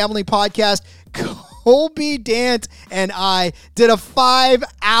USFL Gambling Podcast. Colby Dant and I did a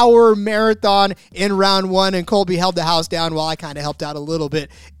 5-hour marathon in round 1, and Colby held the house down while I kind of helped out a little bit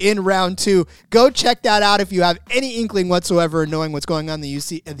in round 2. Go check that out if you have any inkling whatsoever knowing what's going on in the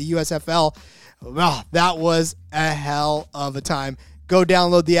USFL. Well, that was a hell of a time. Go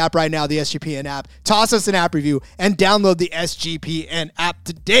download the app right now, the SGPN app. Toss us an app review and download the SGPN app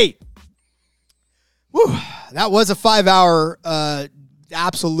today. Whew, that was a 5-hour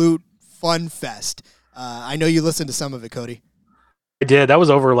absolute fun fest. I know you listened to some of it, Cody. I did. That was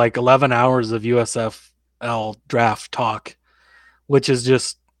over like 11 hours of USFL draft talk, which is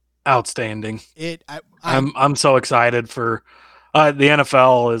just outstanding. I'm so excited for the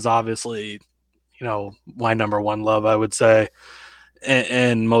NFL is obviously, my number one love, I would say,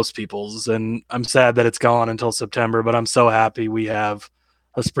 and most people's. And I'm sad that it's gone until September, but I'm so happy we have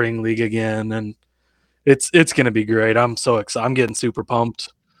a spring league again, and it's going to be great. I'm so excited. I'm getting super pumped.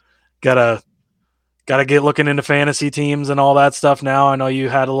 Gotta get looking into fantasy teams and all that stuff now. I know you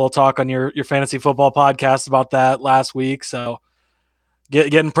had a little talk on your fantasy football podcast about that last week. So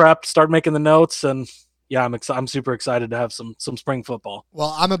getting prepped, start making the notes, and yeah, I'm super excited to have some spring football.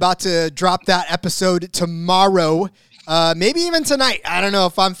 Well, I'm about to drop that episode tomorrow. Maybe even tonight. I don't know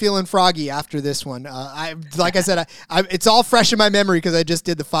if I'm feeling froggy after this one. Like I said, it's all fresh in my memory because I just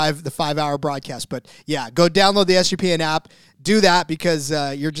did the 5-hour broadcast. But yeah, go download the SGPN app. Do that because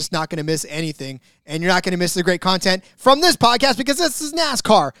you're just not going to miss anything, and you're not going to miss the great content from this podcast because this is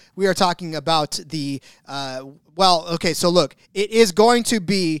NASCAR. We are talking about the so look, it is going to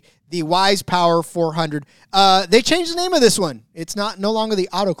be the Wise Power 400. They changed the name of this one. It's no longer the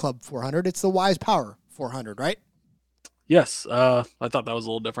Auto Club 400. It's the Wise Power 400, right? Yes, I thought that was a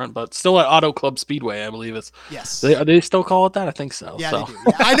little different, but still at Auto Club Speedway, I believe it's. Yes, they still call it that. I think so. Yeah, so. they do.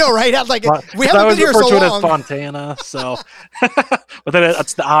 Yeah, I know, right? We haven't been here so long. I to it as Fontana, so but then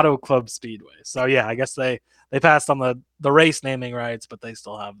it's the Auto Club Speedway. So yeah, I guess they passed on the race naming rights, but they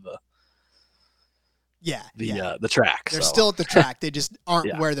still have the track. They're still at the track. They just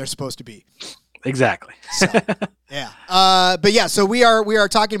aren't where they're supposed to be. Exactly. So, yeah. But yeah, so we are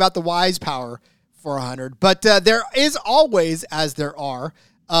talking about the Wise Power 400, but there is always, as there are,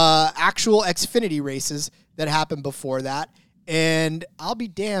 actual Xfinity races that happen before that, and I'll be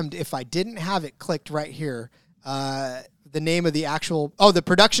damned if I didn't have it clicked right here. The name of the the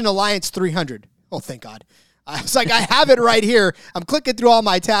Production Alliance 300. Oh, thank God. I was like, I have it right here. I'm clicking through all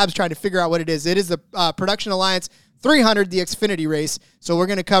my tabs trying to figure out what it is. It is the Production Alliance 300, the Xfinity race. So we're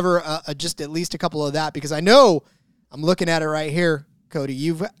going to cover just at least a couple of that because I know I'm looking at it right here, Cody.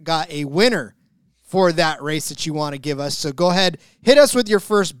 You've got a winner for that race that you want to give us. So go ahead, hit us with your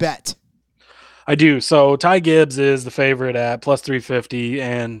first bet. I do. So Ty Gibbs is the favorite at plus 350.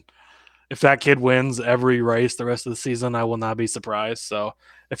 And if that kid wins every race the rest of the season, I will not be surprised. So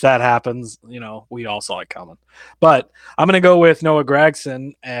if that happens, we all saw it coming. But I'm going to go with Noah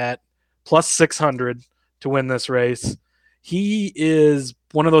Gragson at plus 600 to win this race. He is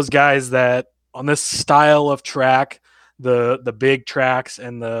one of those guys that on this style of track, the big tracks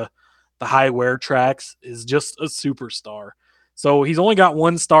and the high wear tracks, is just a superstar. So he's only got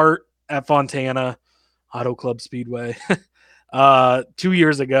one start at Fontana Auto Club Speedway 2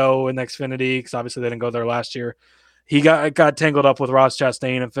 years ago in Xfinity, because obviously they didn't go there last year. He got tangled up with Ross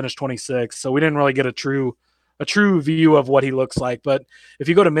Chastain and finished 26th. So we didn't really get a true view of what he looks like. But if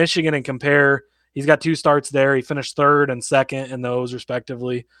you go to Michigan and compare, he's got two starts there. He finished third and second in those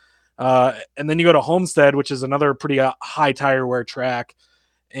respectively. And then you go to Homestead, which is another pretty high tire wear track.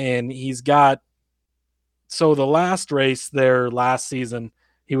 And he's got, so the last race there last season,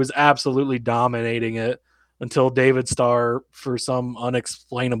 he was absolutely dominating it until David Starr, for some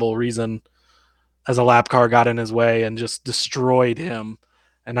unexplainable reason, as a lap car, got in his way and just destroyed him.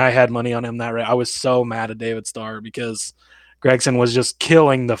 And I had money on him that race. I was so mad at David Starr because Gragson was just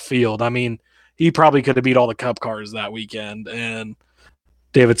killing the field. I mean, he probably could have beat all the Cup cars that weekend, and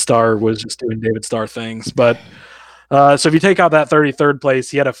David Starr was just doing David Starr things. But so if you take out that 33rd place,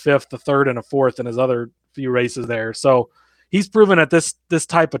 he had a 5th, a 3rd, and a 4th in his other few races there. So he's proven at this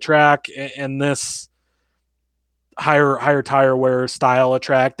type of track and this higher tire wear style of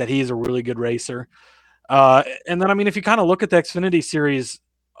track that he's a really good racer. And then, I mean, if you kind of look at the Xfinity series,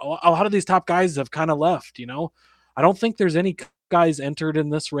 a lot of these top guys have kind of left, you know. I don't think there's any guys entered in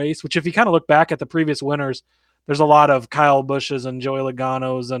this race, which if you kind of look back at the previous winners, there's a lot of Kyle Bushes and Joey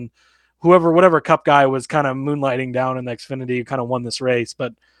Logano's and whatever Cup guy was kind of moonlighting down in the Xfinity kind of won this race.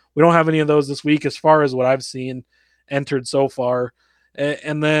 But we don't have any of those this week as far as what I've seen entered so far.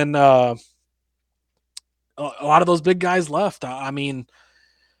 And then a lot of those big guys left. I mean,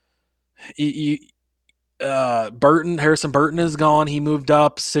 Harrison Burton is gone. He moved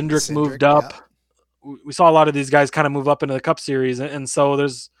up. Cindric moved up. Yeah. We saw a lot of these guys kind of move up into the Cup Series. And so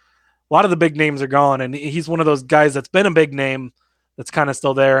there's a lot of the big names are gone. And he's one of those guys that's been a big name that's kind of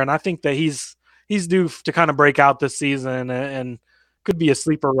still there. And I think that he's due to kind of break out this season and could be a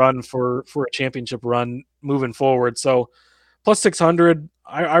sleeper run for a championship run moving forward. So plus 600,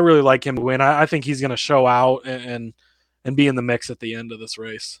 I really like him to win. I think he's going to show out and be in the mix at the end of this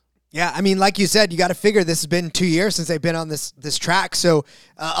race. Yeah, I mean, like you said, you got to figure this has been 2 years since they've been on this track. So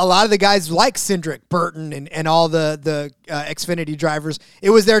a lot of the guys like Cindric, Burton, and all the Xfinity drivers,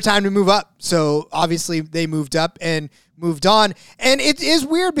 it was their time to move up. So obviously they moved up and moved on. And it is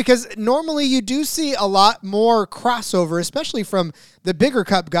weird because normally you do see a lot more crossover, especially from the bigger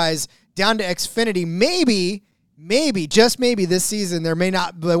Cup guys down to Xfinity. Maybe, just maybe this season, there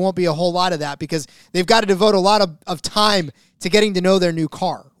won't be a whole lot of that because they've got to devote a lot of time to getting to know their new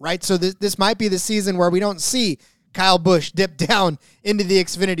car, right? So this might be the season where we don't see Kyle Busch dip down into the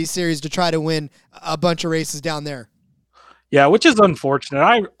Xfinity Series to try to win a bunch of races down there. Yeah, which is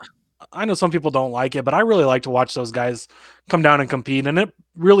unfortunate. I know some people don't like it, but I really like to watch those guys come down and compete, and it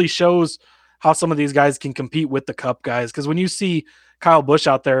really shows how some of these guys can compete with the Cup guys, because when you see Kyle Busch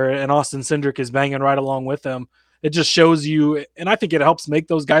out there and Austin Cindric is banging right along with them, it just shows you, and I think it helps make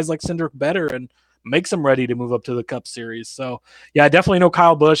those guys like Cindric better and makes them ready to move up to the Cup Series. So, yeah, I definitely know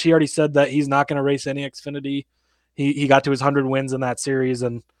Kyle Busch. He already said that he's not going to race any Xfinity. He got to his 100 wins in that series,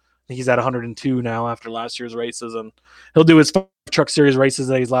 and I think he's at 102 now after last year's races, and he'll do his truck series races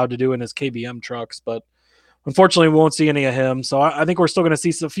that he's allowed to do in his KBM trucks. But unfortunately, we won't see any of him. So I think we're still going to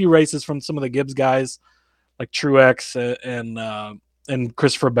see a few races from some of the Gibbs guys like Truex and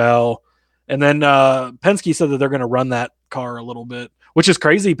Christopher Bell. And then Penske said that they're going to run that car a little bit, which is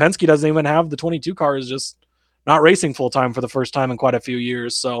crazy. Penske doesn't even have the 22 car, is just not racing full-time for the first time in quite a few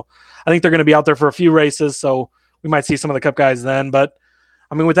years. So I think they're going to be out there for a few races, so we might see some of the Cup guys then. But,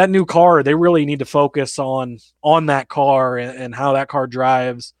 I mean, with that new car, they really need to focus on that car and how that car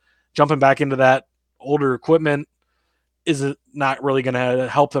drives. Jumping back into that older equipment is not really going to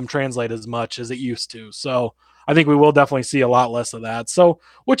help them translate as much as it used to. So I think we will definitely see a lot less of that. So,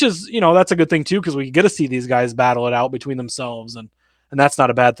 which is, that's a good thing too, because we get to see these guys battle it out between themselves, and that's not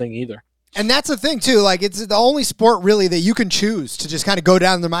a bad thing either. And that's the thing too. Like, it's the only sport really that you can choose to just kind of go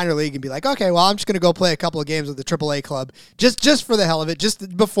down in the minor league and be like, okay, well, I'm just going to go play a couple of games with the AAA club, just for the hell of it.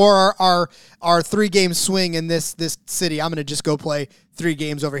 Just before our 3-game swing in this city, I'm going to just go play 3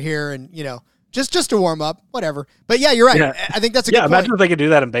 games over here, and just to warm up, whatever. But yeah, you're right. Yeah. I think that's a good point. Imagine if they could do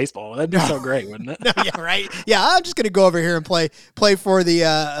that in baseball. That'd be so great, wouldn't it? No, yeah, right. Yeah, I'm just going to go over here and play for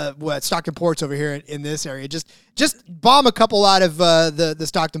the Stockton Ports over here in this area. Just bomb a couple out of the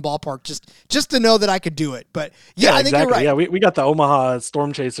Stockton ballpark just to know that I could do it. But yeah, I think exactly. you're right. Yeah, we got the Omaha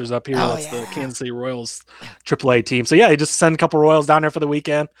Storm Chasers up here. That's the Kansas City Royals AAA team. So yeah, you just send a couple Royals down there for the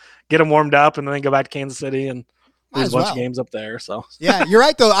weekend, get them warmed up, and then go back to Kansas City and there's a bunch of games up there. So yeah, you're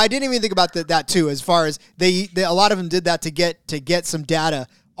right though. I didn't even think about that too. As far as they a lot of them did that to get some data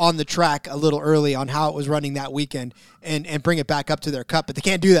on the track a little early on how it was running that weekend and bring it back up to their Cup. But they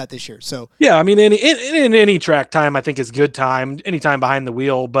can't do that this year. So yeah, I mean, in any track time, I think is good time. Any time behind the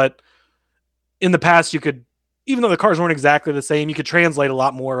wheel, but in the past, you could, even though the cars weren't exactly the same, you could translate a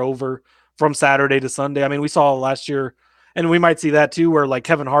lot more over from Saturday to Sunday. I mean, we saw last year. And we might see that too, where like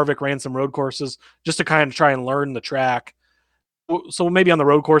Kevin Harvick ran some road courses just to kind of try and learn the track. So maybe on the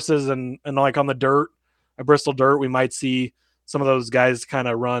road courses and like on the dirt, Bristol dirt, we might see some of those guys kind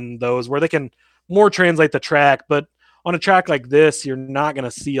of run those where they can more translate the track. But on a track like this, you're not going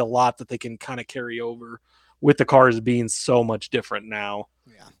to see a lot that they can kind of carry over with the cars being so much different now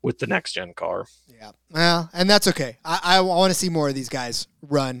with the next gen car. Yeah. Well, and that's okay. I want to see more of these guys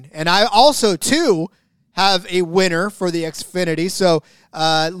run. And I also, too, have a winner for the Xfinity. So,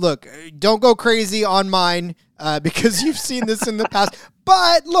 look, don't go crazy on mine because you've seen this in the past.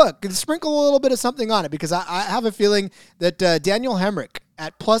 But, look, sprinkle a little bit of something on it because I have a feeling that Daniel Hemrick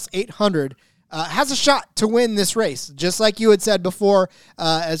at plus 800 has a shot to win this race, just like you had said before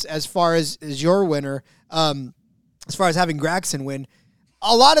as far as your winner, as far as having Gragson win.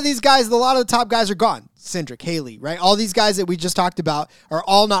 A lot of these guys, a lot of the top guys are gone. Cindric, Haley, right? All these guys that we just talked about are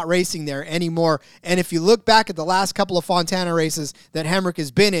all not racing there anymore. And if you look back at the last couple of Fontana races that Hemrick has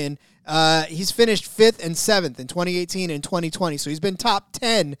been in, he's finished 5th and 7th in 2018 and 2020. So he's been top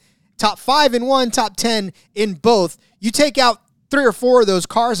 10, top 5 in one, top 10 in both. You take out 3 or 4 of those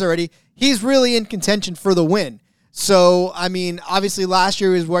cars already, he's really in contention for the win. So, I mean, obviously last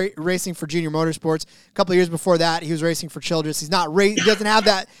year he was racing for Junior Motorsports. A couple of years before that, he was racing for Childress. He's not he doesn't have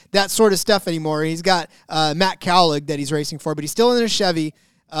that sort of stuff anymore. He's got Matt Cowlig that he's racing for, but he's still in a Chevy.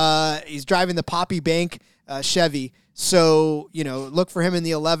 He's driving the Poppy Bank Chevy. So, look for him in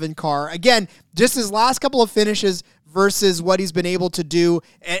the 11 car. Again, just his last couple of finishes versus what he's been able to do.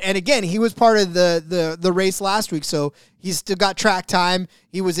 And again, he was part of the race last week, so he's still got track time.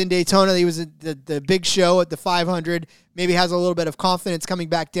 He was in Daytona. He was at the big show at the 500. Maybe has a little bit of confidence coming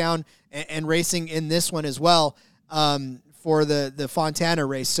back down and racing in this one as well for the Fontana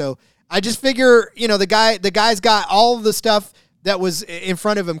race. So I just figure, the guy's got all of the stuff that was in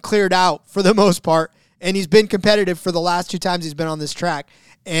front of him cleared out for the most part, and he's been competitive for the last 2 times he's been on this track.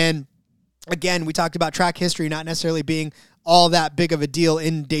 And again, we talked about track history not necessarily being all that big of a deal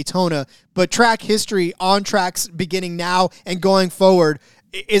in Daytona, but track history on tracks beginning now and going forward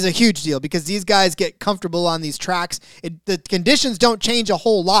is a huge deal because these guys get comfortable on these tracks. The conditions don't change a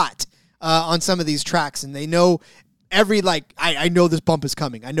whole lot on some of these tracks, and they know I know this bump is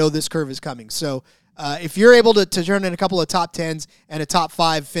coming. I know this curve is coming. So if you're able to turn in a couple of top 10s and a top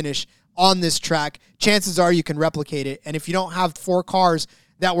 5 finish on this track, chances are you can replicate it. And if you don't have 4 cars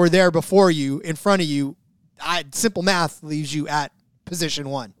that were there before you, in front of you, simple math leaves you at position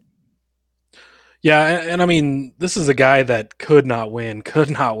 1. Yeah, and I mean, this is a guy that could not win. Like,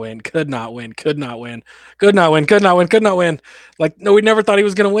 no, we never thought he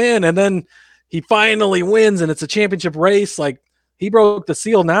was going to win. And then he finally wins, and it's a championship race. Like, he broke the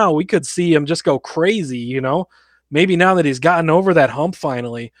seal now. We could see him just go crazy, Maybe now that he's gotten over that hump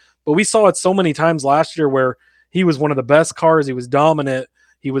finally. But we saw it so many times last year where he was one of the best cars. He was dominant.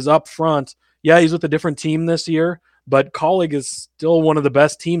 He was up front. Yeah, he's with a different team this year, but Kaulig is still one of the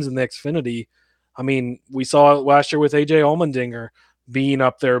best teams in the Xfinity. I mean, we saw it last year with AJ Allmendinger being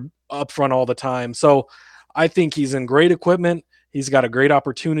up there up front all the time. So I think he's in great equipment. He's got a great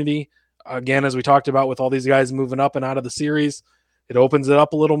opportunity. Again, as we talked about with all these guys moving up and out of the series, it opens it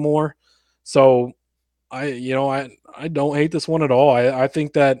up a little more. So I don't hate this one at all. I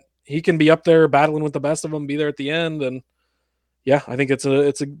think that he can be up there battling with the best of them, be there at the end. And yeah, I think it's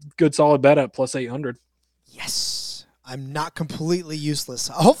a good solid bet at plus 800. Yes. I'm not completely useless.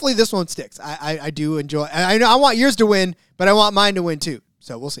 Hopefully this one sticks. I do enjoy. I know I want yours to win, but I want mine to win too.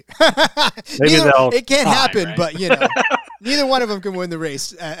 So we'll see. It can't happen, right? But neither one of them can win the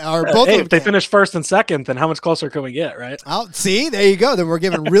race. Or both. Hey, if they finish first and second, then how much closer can we get, right? I'll see. There you go. Then we're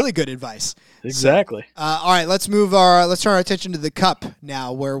giving really good advice. Exactly. So, all right, let's turn our attention to the Cup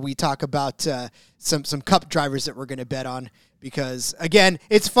now, where we talk about some Cup drivers that we're going to bet on. Because again,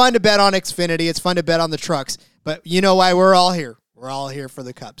 it's fun to bet on Xfinity. It's fun to bet on the trucks. But you know why we're all here? We're all here for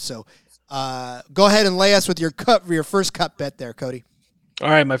the Cup. So go ahead and lay us with your first Cup bet there, Cody. All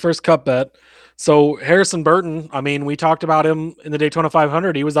right, my first Cup bet. So Harrison Burton, I mean, we talked about him in the Daytona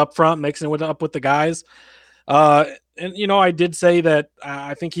 500. He was up front, mixing it up with the guys. And, I did say that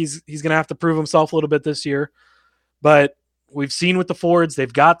I think he's going to have to prove himself a little bit this year. But we've seen with the Fords,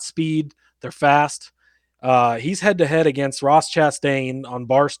 they've got speed. They're fast. He's head-to-head against Ross Chastain on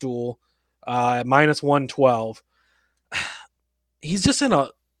Barstool at minus 112. He's just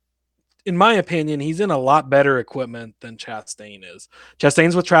in my opinion, he's in a lot better equipment than Chastain is.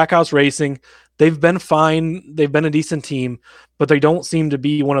 Chastain's with Trackhouse Racing. They've been fine. They've been a decent team, but they don't seem to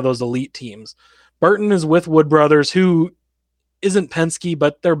be one of those elite teams. Burton is with Wood Brothers, who isn't Penske,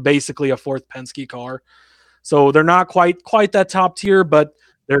 but they're basically a fourth Penske car. So they're not quite that top tier, but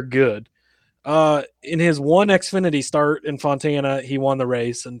they're good. In his one Xfinity start in Fontana, he won the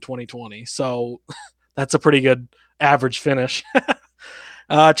race in 2020. So that's a pretty good average finish.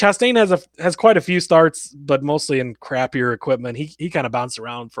 Chastain has quite a few starts, but mostly in crappier equipment. He kind of bounced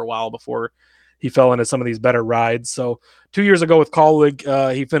around for a while before he fell into some of these better rides. So 2 years ago with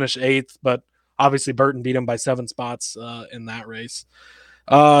Kaulig, he finished 8th, but obviously Burton beat him by 7 spots in that race.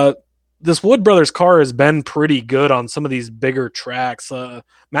 This Wood Brothers car has been pretty good on some of these bigger tracks.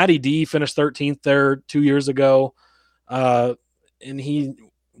 Matty D finished 13th there 2 years ago, and he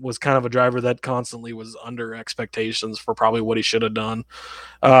was kind of a driver that constantly was under expectations for probably what he should have done.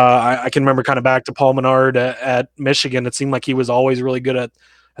 I can remember kind of back to Paul Menard at Michigan. It seemed like he was always really good at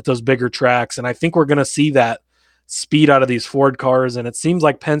those bigger tracks, and I think we're going to see that speed out of these Ford cars, and it seems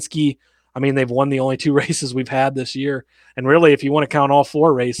like Penske, I mean, they've won the only 2 races we've had this year, and really, if you want to count all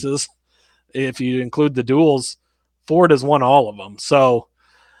 4 races, if you include the duels, Ford has won all of them. So,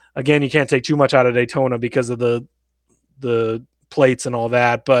 again, you can't take too much out of Daytona because of the plates and all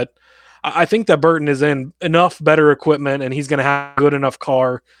that, but I think that Burton is in enough better equipment, and he's going to have a good enough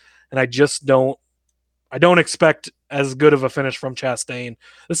car, and I don't expect as good of a finish from Chastain.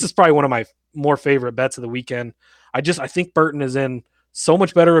 This is probably one of my more favorite bets of the weekend. I think Burton is in so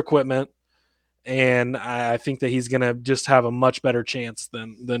much better equipment, and I think that he's going to just have a much better chance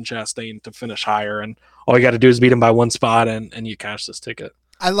than Chastain to finish higher. And all you got to do is beat him by 1 spot, and you cash this ticket.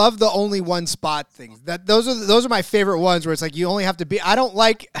 I love the only 1 spot things. Those are my favorite ones where it's like you only have to be. I don't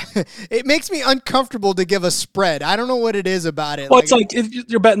like. It makes me uncomfortable to give a spread. I don't know what it is about it. Well, it's like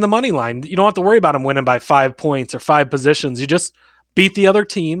you're betting the money line. You don't have to worry about him winning by 5 points or 5 positions. You just beat the other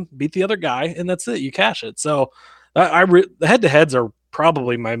team, beat the other guy, and that's it. You cash it. So the head-to-heads are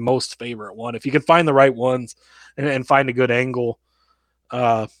probably my most favorite one. If you can find the right ones and find a good angle,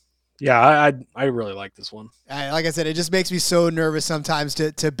 yeah, I really like this one. Like I said, it just makes me so nervous sometimes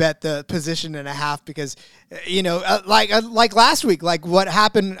to bet the position and a half because, like last week, like what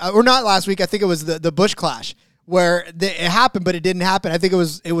happened, or not last week, I think it was the Busch Clash where it happened, but it didn't happen. I think it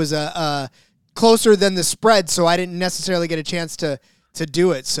was closer than the spread, so I didn't necessarily get a chance to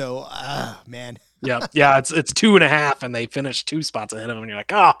do it. So, man. Yeah, it's 2.5, and they finished 2 spots ahead of them. And you're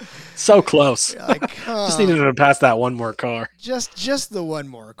like, oh, so close. Just needed to pass that one more car. Just the one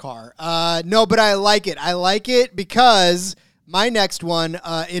more car. No, but I like it. I like it because my next one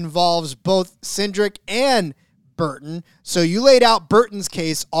involves both Cindric and Burton. So you laid out Burton's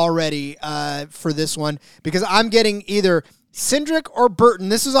case already for this one because I'm getting either Cindric or Burton.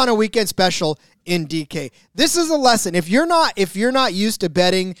 This is on a weekend special in DK. This is a lesson. If you're not used to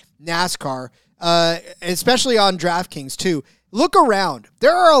betting NASCAR, especially on DraftKings too, look around.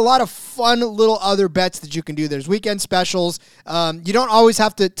 There are a lot of fun little other bets that you can do. There's weekend specials. You don't always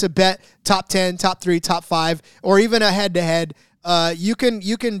have to bet top 10, top 3, top 5, or even a head-to-head. You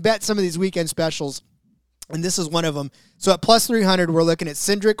can bet some of these weekend specials, and this is one of them. So at plus 300, we're looking at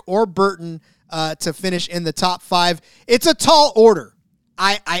Cindric or Burton to finish in the top 5. It's a tall order.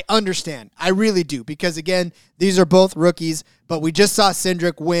 I understand. I really do, because, again, these are both rookies, but we just saw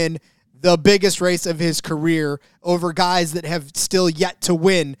Cindric win the biggest race of his career over guys that have still yet to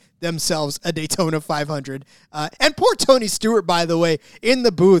win themselves a Daytona 500. And poor Tony Stewart, by the way, in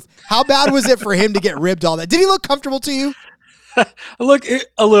the booth. How bad was it for him to get ribbed all that? Did he look comfortable to you? Look,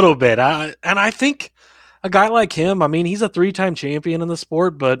 a little bit. And I think a guy like him, I mean, he's a 3-time champion in the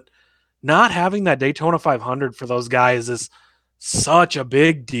sport, but not having that Daytona 500 for those guys is such a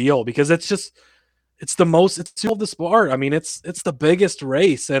big deal because it's all the sport. I mean, it's the biggest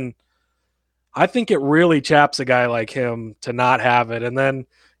race, and I think it really chaps a guy like him to not have it. And then,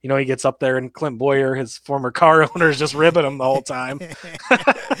 he gets up there and Clint Bowyer, his former car owner, is just ribbing him the whole time,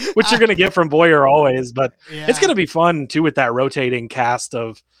 which you're going to get from Bowyer always. But It's going to be fun, too, with that rotating cast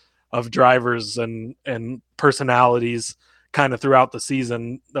of drivers and personalities kind of throughout the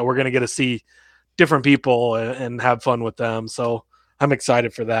season that we're going to get to see different people and have fun with them. So I'm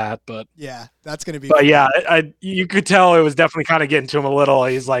excited for that, but yeah, that's going to be fun. But yeah, you could tell it was definitely kind of getting to him a little.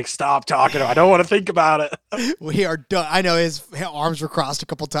 He's like, stop talking. I don't want to think about it. We are done. I know his arms were crossed a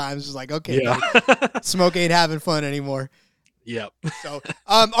couple times. He's like, okay, yeah. Smoke ain't having fun anymore. Yep. So,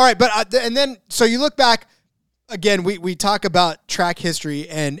 all right. But, and then, so you look back again, we talk about track history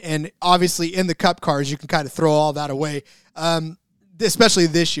and obviously in the Cup cars, you can kind of throw all that away. Especially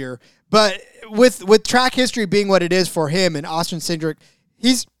this year, but with track history being what it is for him and Austin Cindric,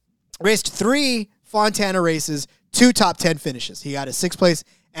 he's raced 3 Fontana races, 2 top 10 finishes. He got a 6th place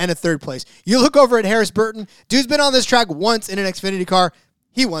and a 3rd place. You look over at Harris Burton, dude's been on this track once in an Xfinity car.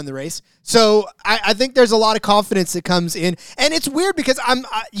 He won the race. So I think there's a lot of confidence that comes in, and it's weird because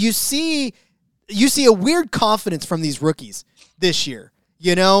you see a weird confidence from these rookies this year.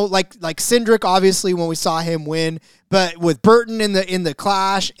 Like Cindric, obviously, when we saw him win, but with Burton in the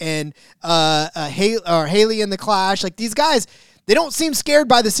Clash and Haley in the Clash, like these guys, they don't seem scared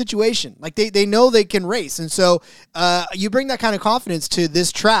by the situation. Like they know they can race. And so you bring that kind of confidence to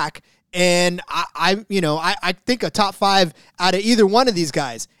this track. And I think a top 5 out of either one of these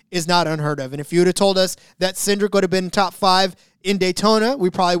guys is not unheard of. And if you would have told us that Cindric would have been top 5 in Daytona, we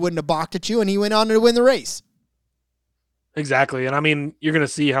probably wouldn't have balked at you, and he went on to win the race. Exactly. And I mean, you're going to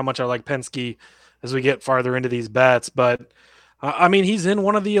see how much I like Penske as we get farther into these bets. But I mean, he's in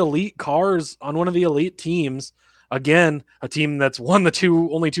one of the elite cars on one of the elite teams. Again, a team that's won the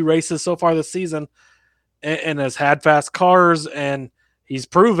only 2 races so far this season and has had fast cars. And he's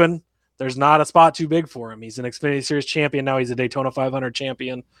proven there's not a spot too big for him. He's an Xfinity Series champion. Now he's a Daytona 500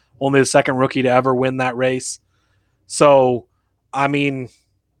 champion, only the second rookie to ever win that race. So, I mean,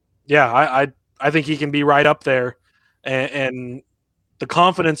 yeah, I think he can be right up there. And the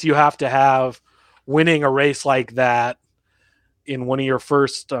confidence you have to have winning a race like that in one of your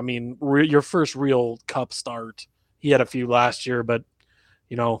first, your first real Cup start. He had a few last year, but,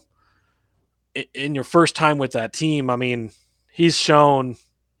 in your first time with that team, I mean, he's shown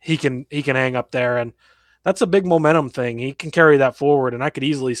he can hang up there, and that's a big momentum thing. He can carry that forward, and I could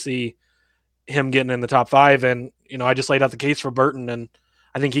easily see him getting in the top 5. And, I just laid out the case for Burton, and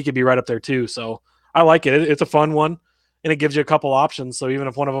I think he could be right up there too. So I like it. It's a fun one, and it gives you a couple options. So even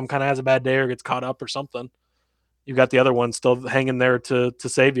if one of them kind of has a bad day or gets caught up or something, you've got the other one still hanging there to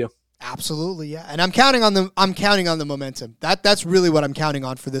save you. Absolutely, yeah. And I'm counting on the momentum. That's really what I'm counting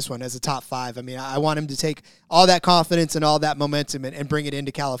on for this one as a top 5. I mean, I want him to take all that confidence and all that momentum and bring it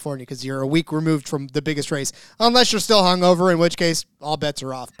into California, because you're a week removed from the biggest race, unless you're still hungover, in which case all bets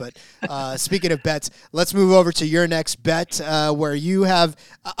are off. But speaking of bets, let's move over to your next bet, where you have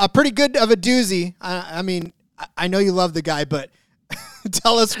a pretty good of a doozy. I mean, I know you love the guy, but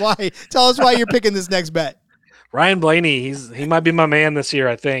tell us why. Tell us why you're picking this next bet. Ryan Blaney, he might be my man this year,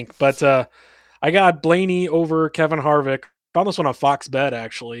 I think. But I got Blaney over Kevin Harvick. Found this one on Fox Bet,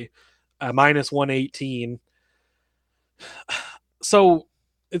 actually, minus 118. So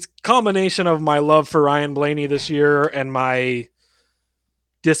it's a combination of my love for Ryan Blaney this year and my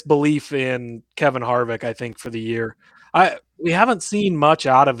disbelief in Kevin Harvick, I think, for the year. We haven't seen much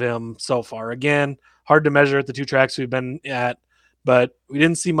out of him so far. Again, hard to measure at the 2 tracks we've been at, but we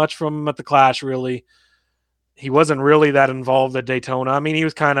didn't see much from him at the Clash, really. He wasn't really that involved at Daytona. I mean, he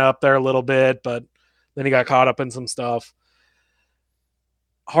was kind of up there a little bit, but then he got caught up in some stuff.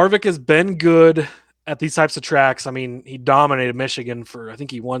 Harvick has been good at these types of tracks. I mean, he dominated Michigan I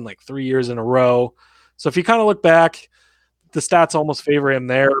think he won like 3 years in a row. So if you kind of look back, the stats almost favor him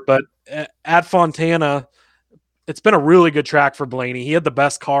there. But at Fontana, it's been a really good track for Blaney. He had the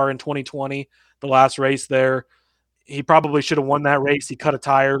best car in 2020, the last race there. He probably should have won that race. He cut a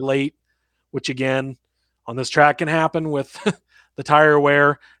tire late, which again, on this track can happen with the tire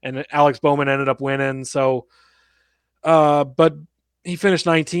wear, and Alex Bowman ended up winning. So, but he finished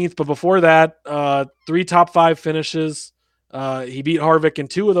 19th. But before that, 3 top 5 finishes. He beat Harvick in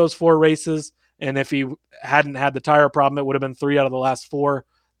 2 of those 4 races. And if he hadn't had the tire problem, it would have been 3 out of the last 4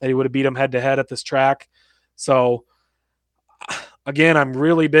 that he would have beat him head to head at this track. So again, I'm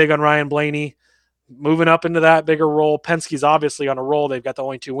really big on Ryan Blaney moving up into that bigger role. Penske's obviously on a roll. They've got the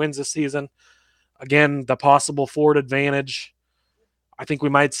only 2 wins this season. Again, the possible Ford advantage. I think we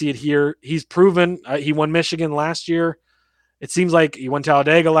might see it here. He's proven he won Michigan last year. It seems like he won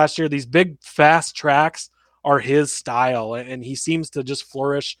Talladega last year. These big, fast tracks are his style, and he seems to just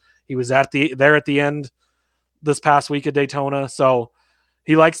flourish. He was there at the end this past week at Daytona, so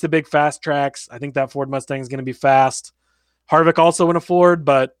he likes the big, fast tracks. I think that Ford Mustang is going to be fast. Harvick also in a Ford,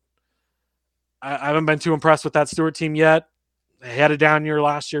 but I haven't been too impressed with that Stewart team yet. They had a down year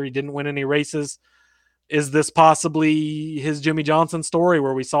last year. He didn't win any races. Is this possibly his Jimmy Johnson story,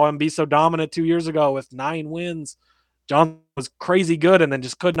 where we saw him be so dominant 2 years ago with 9 wins? Johnson was crazy good and then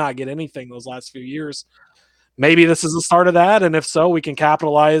just could not get anything those last few years. Maybe this is the start of that, and if so, we can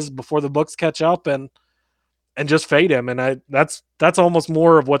capitalize before the books catch up and just fade him. And that's almost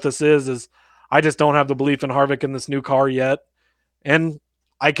more of what this is I just don't have the belief in Harvick in this new car yet. And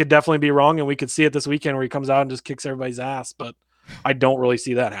I could definitely be wrong, and we could see it this weekend where he comes out and just kicks everybody's ass, but I don't really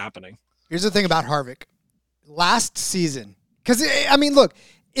see that happening. Here's the thing about Harvick. Last season, because, I mean, look,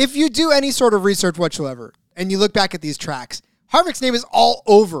 if you do any sort of research whatsoever and you look back at these tracks, Harvick's name is all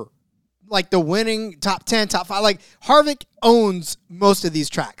over, like the winning top 10, top 5. Like, Harvick owns most of these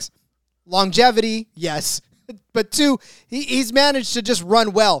tracks. Longevity, yes. But 2, he's managed to just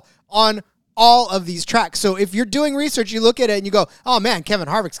run well on all of these tracks. So if you're doing research, you look at it and you go, oh, man, Kevin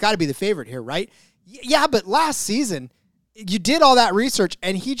Harvick's got to be the favorite here, right? Yeah, but last season, you did all that research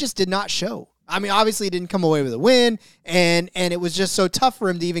and he just did not show. I mean, obviously he didn't come away with a win, and it was just so tough for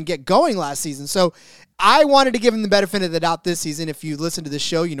him to even get going last season. So I wanted to give him the benefit of the doubt this season. If you listen to the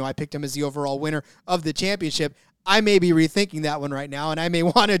show, you know I picked him as the overall winner of the championship. I may be rethinking that one right now, and I may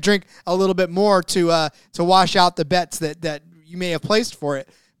want to drink a little bit more to wash out the bets that you may have placed for it.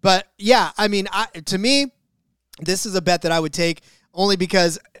 But yeah, I mean, to me, this is a bet that I would take only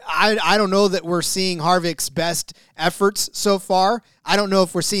because I don't know that we're seeing Harvick's best efforts so far. I don't know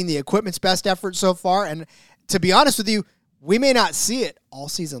if we're seeing the equipment's best efforts so far. And to be honest with you, we may not see it all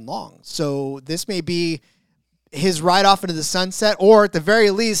season long. So this may be his ride off into the sunset, or at the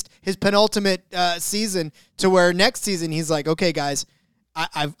very least, his penultimate season, to where next season he's like, okay, guys,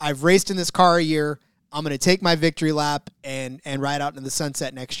 I've raced in this car a year. I'm going to take my victory lap and ride out into the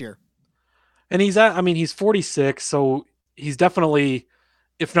sunset next year. And he's 46, so he's definitely,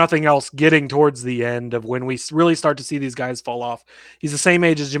 if nothing else, getting towards the end of when we really start to see these guys fall off. He's the same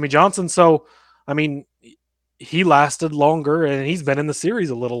age as Jimmy Johnson, so, I mean, he lasted longer, and he's been in the series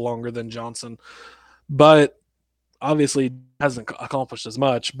a little longer than Johnson. But obviously hasn't accomplished as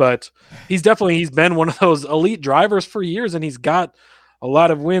much. But he's been one of those elite drivers for years, and he's got a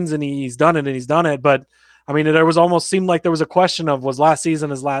lot of wins, and he's done it. But, I mean, there was almost seemed like there was a question of, was last season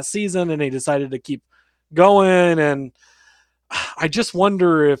his last season, and he decided to keep going, and I just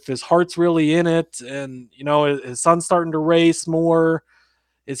wonder if his heart's really in it, and, you know, his son's starting to race more.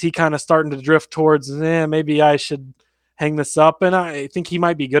 Is he kind of starting to drift towards, maybe I should hang this up? And I think he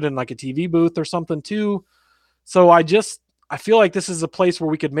might be good in like a TV booth or something too. So I feel like this is a place where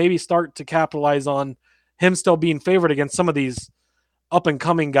we could maybe start to capitalize on him still being favored against some of these up and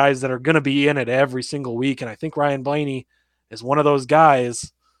coming guys that are going to be in it every single week. And I think Ryan Blaney is one of those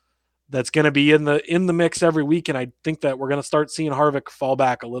guys that's going to be in the mix every week. And I think that we're going to start seeing Harvick fall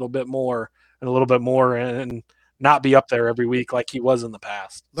back a little bit more and not be up there every week like he was in the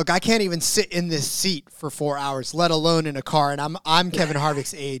past. Look, I can't even sit in this seat for 4 hours, let alone in a car. And I'm Kevin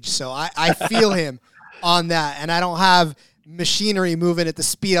Harvick's age, so I feel him on that. And I don't have machinery moving at the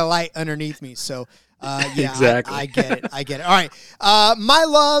speed of light underneath me. So yeah, exactly. I get it. All right.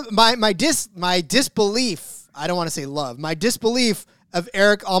 My disbelief, I don't want to say love, my disbelief of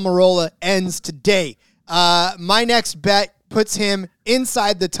Aric Almirola ends today. My next bet puts him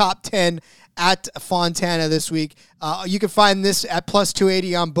inside the top 10 at Fontana this week. You can find this at plus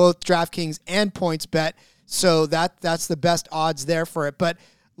 280 on both DraftKings and PointsBet. So that's the best odds there for it. But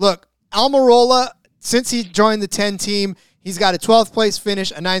look, Almirola, since he joined the 10 team, he's got a 12th place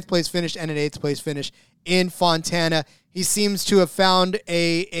finish, a 9th place finish, and an 8th place finish in Fontana. He seems to have found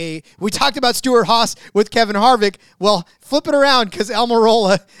we talked about Stewart-Haas with Kevin Harvick. Well, flip it around, because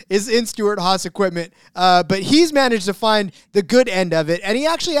Almirola is in Stewart-Haas equipment. But he's managed to find the good end of it. And he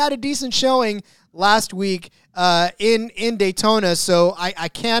actually had a decent showing last week in Daytona. So I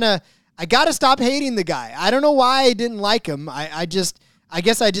got to stop hating the guy. I don't know why I didn't like him. I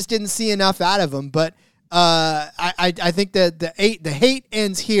guess I just didn't see enough out of him. But I think that the hate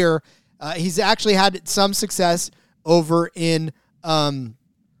ends here. He's actually had some success over in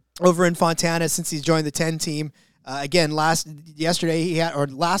Fontana since he's joined the 10 team. Again, last week he had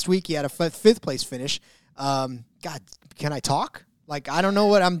a 5th place finish. God, can I talk? Like, I don't know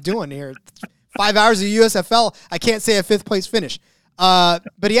what I'm doing here. 5 hours of USFL, I can't say a 5th place finish. But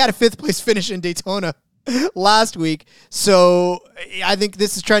he had a 5th place finish in Daytona last week. So I think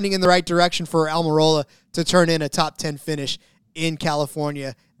this is trending in the right direction for Almirola to turn in a top 10 finish in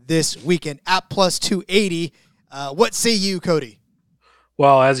California this weekend at plus 280. What say you, Cody?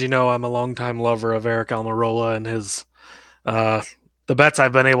 Well, as you know, I'm a longtime lover of Aric Almirola and his the bets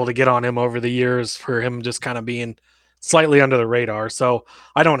I've been able to get on him over the years for him just kind of being slightly under the radar. So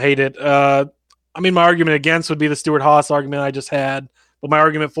I don't hate it. I mean, my argument against would be the Stewart-Haas argument I just had, but my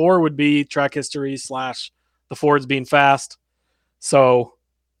argument for would be track history / the Fords being fast. So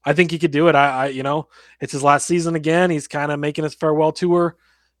I think he could do it. It's his last season again. He's kind of making his farewell tour.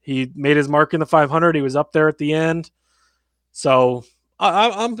 He made his mark in the 500. He was up there at the end. So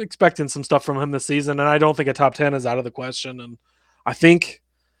I'm expecting some stuff from him this season, and I don't think a top 10 is out of the question. And I think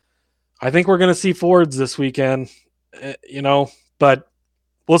we're going to see Fords this weekend, but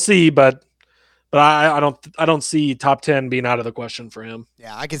we'll see. But I don't see top 10 being out of the question for him.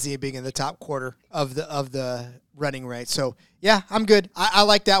 Yeah, I can see it being in the top quarter of the running rate. So yeah, I'm good. I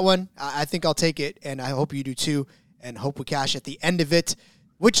like that one. I think I'll take it, and I hope you do too, and hope we cash at the end of it.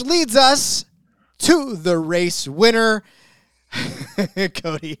 Which leads us to the race winner,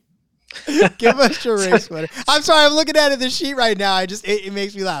 Cody. Give us your race winner. I'm sorry, I'm looking at the sheet right now. It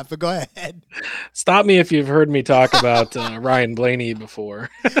makes me laugh, but go ahead. Stop me if you've heard me talk about Ryan Blaney before.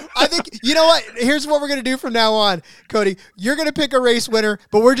 I think, you know what? Here's what we're going to do from now on, Cody. You're going to pick a race winner,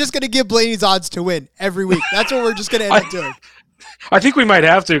 but we're just going to give Blaney's odds to win every week. That's what we're just going to end up doing. I think we might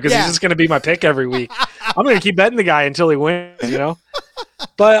have to because he's just going to be my pick every week. I'm going to keep betting the guy until he wins, you know?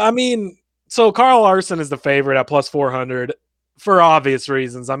 But, I mean, so Carl Larson is the favorite at plus 400 for obvious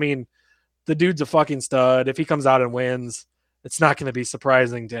reasons. I mean, the dude's a fucking stud. If he comes out and wins, it's not going to be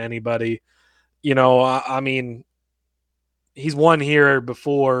surprising to anybody. You know, I mean, he's won here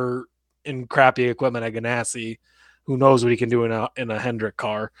before in crappy equipment at Ganassi. Who knows what he can do in a Hendrick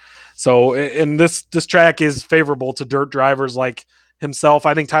car. So, and this track is favorable to dirt drivers like himself.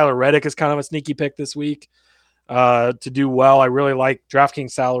 I think Tyler Reddick is kind of a sneaky pick this week to do well. I really like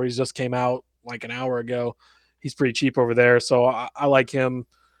DraftKings salaries just came out like an hour ago. He's pretty cheap over there. So I like him,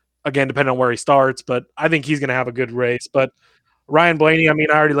 again, depending on where he starts, but I think he's going to have a good race. But Ryan Blaney, I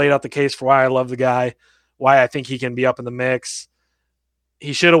mean, I already laid out the case for why I love the guy, why I think he can be up in the mix.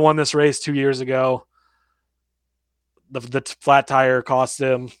 He should have won this race 2 years ago. The flat tire cost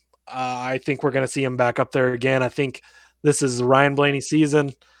him. I think we're going to see him back up there again. I think this is Ryan Blaney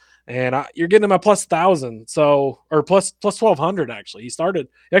season, and you're getting him at plus 1,000, or plus 1,200 actually. He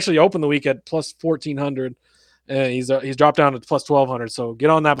actually opened the week at plus 1,400, and he's dropped down to plus 1,200. So get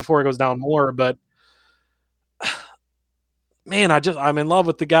on that before it goes down more. But man, I'm in love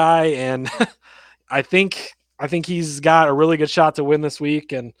with the guy, and I think he's got a really good shot to win this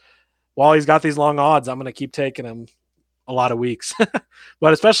week. And while he's got these long odds, I'm going to keep taking him a lot of weeks.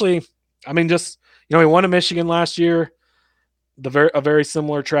 But especially, I mean, just, you know, he won in Michigan last year, a very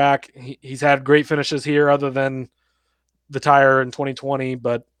similar track. He's had great finishes here other than the tire in 2020,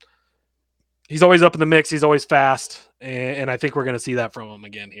 but he's always up in the mix. He's always fast, and I think we're going to see that from him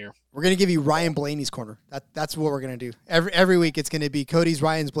again here. We're going to give you Ryan Blaney's corner. That's what we're going to do. Every week it's going to be Cody's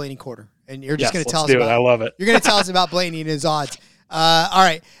Ryan's Blaney corner, and you're just going to tell us about it. I love it. You're going to tell us about Blaney and his odds. All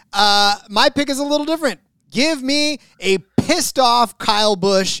right. My pick is a little different. Give me a pissed off Kyle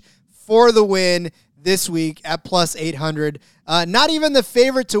Busch for the win this week at plus 800. Not even the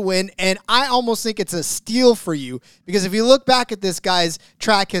favorite to win, and I almost think it's a steal for you because if you look back at this guy's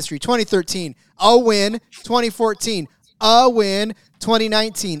track history, 2013, a win, 2014, a win,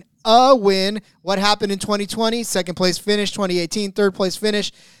 2019, a win. What happened in 2020? Second place finish, 2018, third place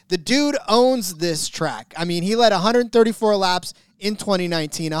finish. The dude owns this track. I mean, he led 134 laps in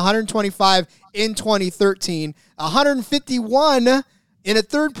 2019, 125 in 2013, 151 in a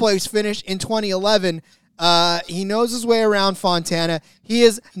third place finish in 2011. He knows his way around Fontana. He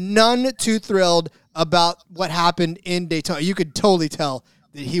is none too thrilled about what happened in Daytona. You could totally tell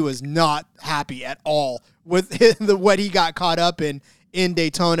that he was not happy at all with what he got caught up in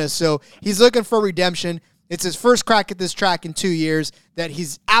Daytona. So he's looking for redemption. It's his first crack at this track in 2 years that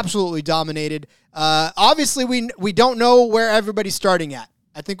he's absolutely dominated. Obviously, we don't know where everybody's starting at.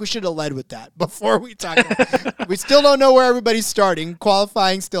 I think we should have led with that before we talk about we still don't know where everybody's starting.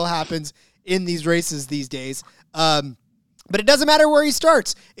 Qualifying still happens in these races these days. But it doesn't matter where he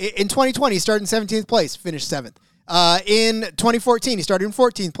starts. In 2020, he started in 17th place, finished 7th. In 2014, he started in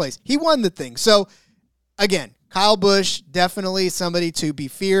 14th place. He won the thing. So, again, Kyle Busch, definitely somebody to be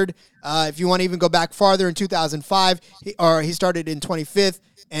feared. If you want to even go back farther, in 2005, he started in 25th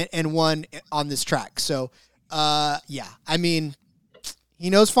and won on this track. So, yeah, I mean, he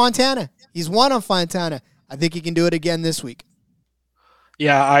knows Fontana. He's won on Fontana. I think he can do it again this week.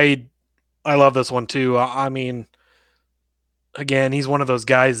 Yeah, I love this one too. I mean, again, he's one of those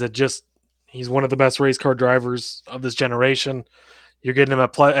guys that he's one of the best race car drivers of this generation. You're getting him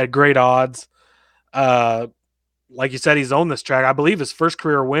at great odds. Like you said, he's owned this track. I believe his first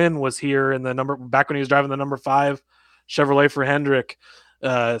career win was here back when he was driving the number 5 Chevrolet for Hendrick.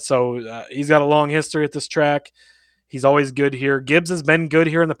 So he's got a long history at this track. He's always good here. Gibbs has been good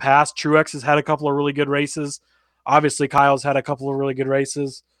here in the past. Truex has had a couple of really good races. Obviously, Kyle's had a couple of really good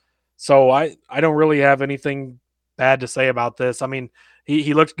races. So I don't really have anything bad to say about this. I mean,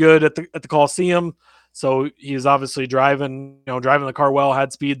 he looked good at the Coliseum. So he's obviously driving the car well,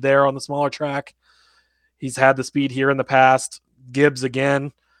 had speed there on the smaller track. He's had the speed here in the past. Gibbs,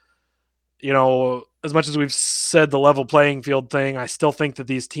 again, as much as we've said the level playing field thing, I still think that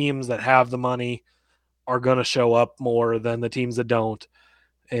these teams that have the money are going to show up more than the teams that don't.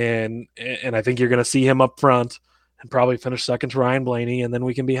 And I think you're going to see him up front and probably finish second to Ryan Blaney, and then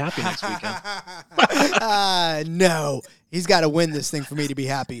we can be happy next weekend. No, he's got to win this thing for me to be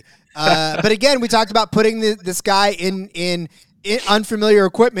happy. But again, we talked about putting this guy in unfamiliar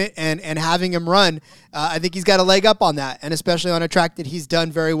equipment and having him run, I think he's got a leg up on that, and especially on a track that he's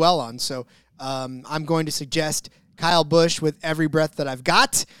done very well on. So I'm going to suggest Kyle Busch with every breath that I've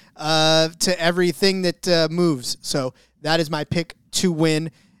got to everything that moves. So that is my pick to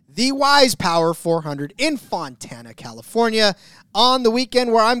win the Wise Power 400 in Fontana, California, on the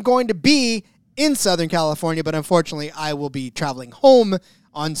weekend where I'm going to be in Southern California, but unfortunately I will be traveling home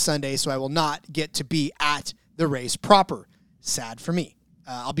on Sunday, so I will not get to be at the race proper. Sad for me.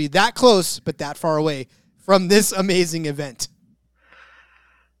 I'll be that close, but that far away from this amazing event.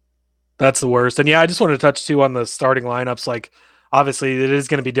 That's the worst. And yeah, I just wanted to touch too on the starting lineups. Like, obviously it is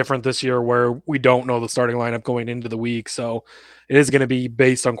going to be different this year where we don't know the starting lineup going into the week. So it is going to be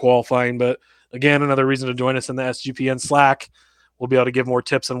based on qualifying. But again, another reason to join us in the SGPN Slack. We'll be able to give more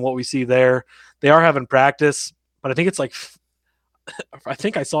tips on what we see there. They are having practice, but I think it's like, I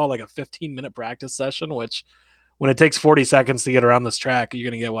think I saw like a 15-minute practice session, which when it takes 40 seconds to get around this track, you're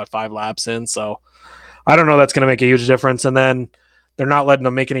going to get 5 laps in. So I don't know. That's going to make a huge difference. And then they're not letting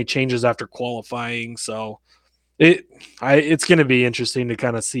them make any changes after qualifying. So it's going to be interesting to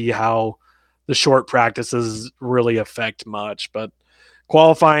kind of see how the short practices really affect much. But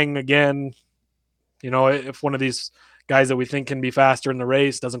qualifying, again, if one of these guys that we think can be faster in the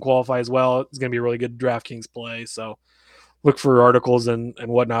race doesn't qualify as well, it's going to be a really good DraftKings play. So look for articles and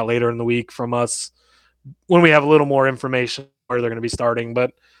whatnot later in the week from us when we have a little more information where they're going to be starting.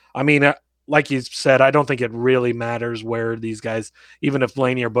 But I mean, like you said, I don't think it really matters where these guys, even if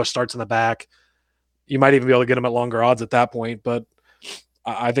Blaney or Busch starts in the back, you might even be able to get them at longer odds at that point. But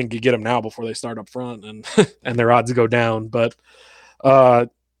I think you get them now before they start up front and and their odds go down. But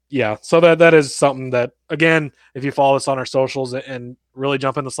yeah, so that is something that, again, if you follow us on our socials and really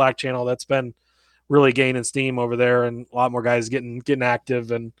jump in the Slack channel, that's been really gaining steam over there, and a lot more guys getting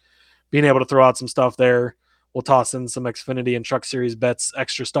active and being able to throw out some stuff there. We'll toss in some Xfinity and Truck Series bets,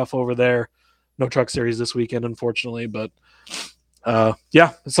 extra stuff over there. No Truck Series this weekend, unfortunately, but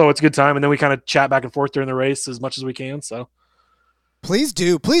yeah, so it's a good time. And then we kind of chat back and forth during the race as much as we can. So please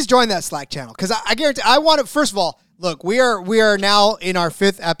join that Slack channel, because I guarantee I want to. First of all, look, we are now in our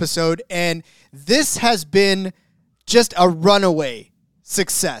 5th episode, and this has been just a runaway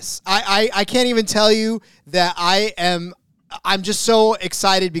success. I can't even tell you that I'm just so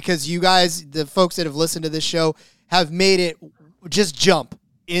excited because you guys, the folks that have listened to this show, have made it just jump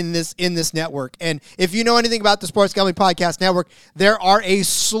in this network. And if you know anything about the Sports Gambling Podcast Network, there are a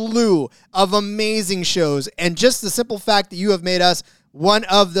slew of amazing shows. And just the simple fact that you have made us one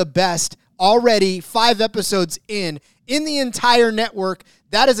of the best already 5 episodes in the entire network,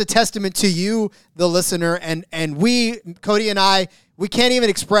 that is a testament to you, the listener. And we, Cody and I, we can't even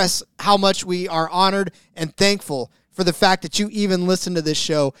express how much we are honored and thankful for the fact that you even listen to this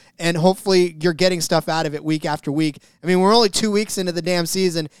show, and hopefully you're getting stuff out of it week after week. I mean, we're only 2 weeks into the damn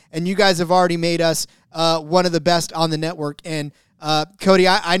season, and you guys have already made us one of the best on the network. And Cody,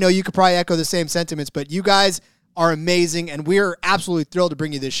 I know you could probably echo the same sentiments, but you guys are amazing, and we're absolutely thrilled to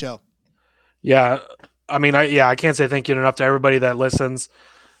bring you this show. Yeah, I mean, I can't say thank you enough to everybody that listens.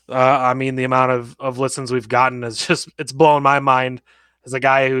 I mean, the amount of listens we've gotten is just, it's blowing my mind. As a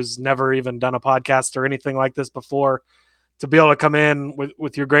guy who's never even done a podcast or anything like this before, to be able to come in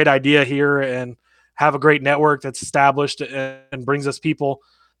with your great idea here and have a great network that's established and brings us people.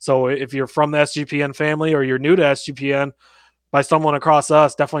 So if you're from the SGPN family or you're new to SGPN, by stumbling across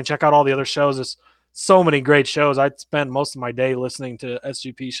us, definitely check out all the other shows. There's so many great shows. I spend most of my day listening to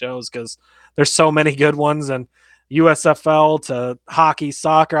SGP shows because there's so many good ones, and USFL to hockey,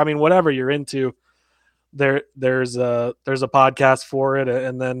 soccer. I mean, whatever you're into, there's a podcast for it.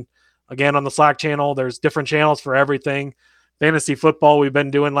 And then again, on the Slack channel, there's different channels for everything. Fantasy football we've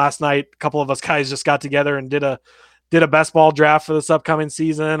been doing. Last night, a couple of us guys just got together and did a best ball draft for this upcoming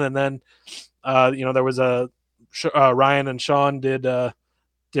season. And then there was Ryan and Sean did an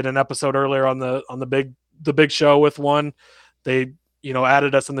episode earlier on the big show with one. They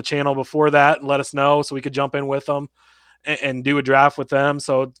added us in the channel before that and let us know so we could jump in with them and do a draft with them.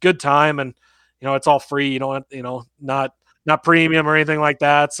 So good time. And it's all free. You don't, not premium or anything like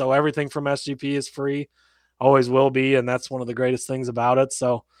that. So everything from SGP is free, always will be. And that's one of the greatest things about it.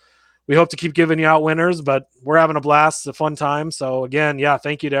 So we hope to keep giving you out winners, but we're having a blast. It's a fun time. So again, yeah,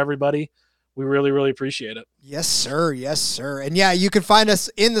 thank you to everybody. We really, really appreciate it. Yes, sir. Yes, sir. And yeah, you can find us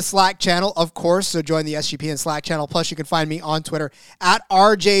in the Slack channel, of course. So join the SGPN Slack channel. Plus you can find me on Twitter at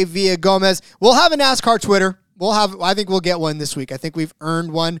RJ Villagomez. We'll have a NASCAR Twitter. I think we'll get one this week. I think we've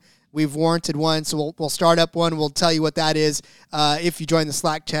earned one. We've warranted one, so we'll start up one. We'll tell you what that is if you join the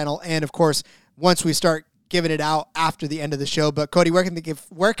Slack channel, and of course, once we start giving it out after the end of the show. But Cody, where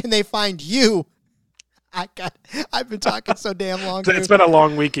can they find you I've been talking so damn long. It's been a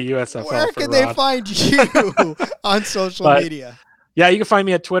long week of USFL. Where can they find you on social media? Yeah, you can find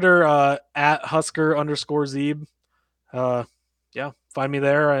me at Twitter at Husker_Zeeb. Yeah, find me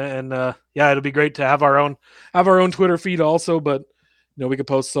there, and yeah, it'll be great to have our own Twitter feed also. But we could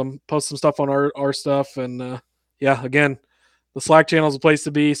post some stuff on our stuff, and yeah, again, the Slack channel is a place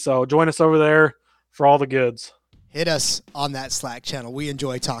to be. So join us over there for all the goods. Hit us on that Slack channel. We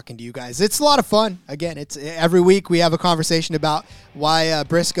enjoy talking to you guys. It's a lot of fun. Again, it's every week we have a conversation about why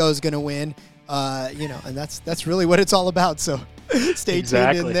Briscoe is going to win. And that's really what it's all about. So stay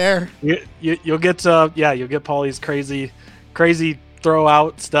tuned in there. You'll get Paulie's crazy throw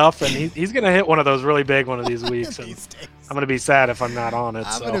out stuff, and he's going to hit one of those really big one of these weeks. I'm going to be sad if I'm not on it.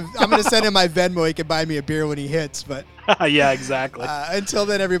 I'm going to send him my Venmo. He can buy me a beer when he hits. But yeah, exactly. Until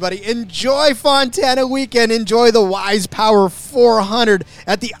then, everybody, enjoy Fontana weekend. Enjoy the Wise Power 400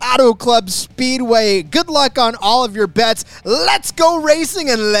 at the Auto Club Speedway. Good luck on all of your bets. Let's go racing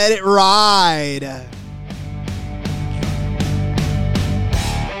and let it ride.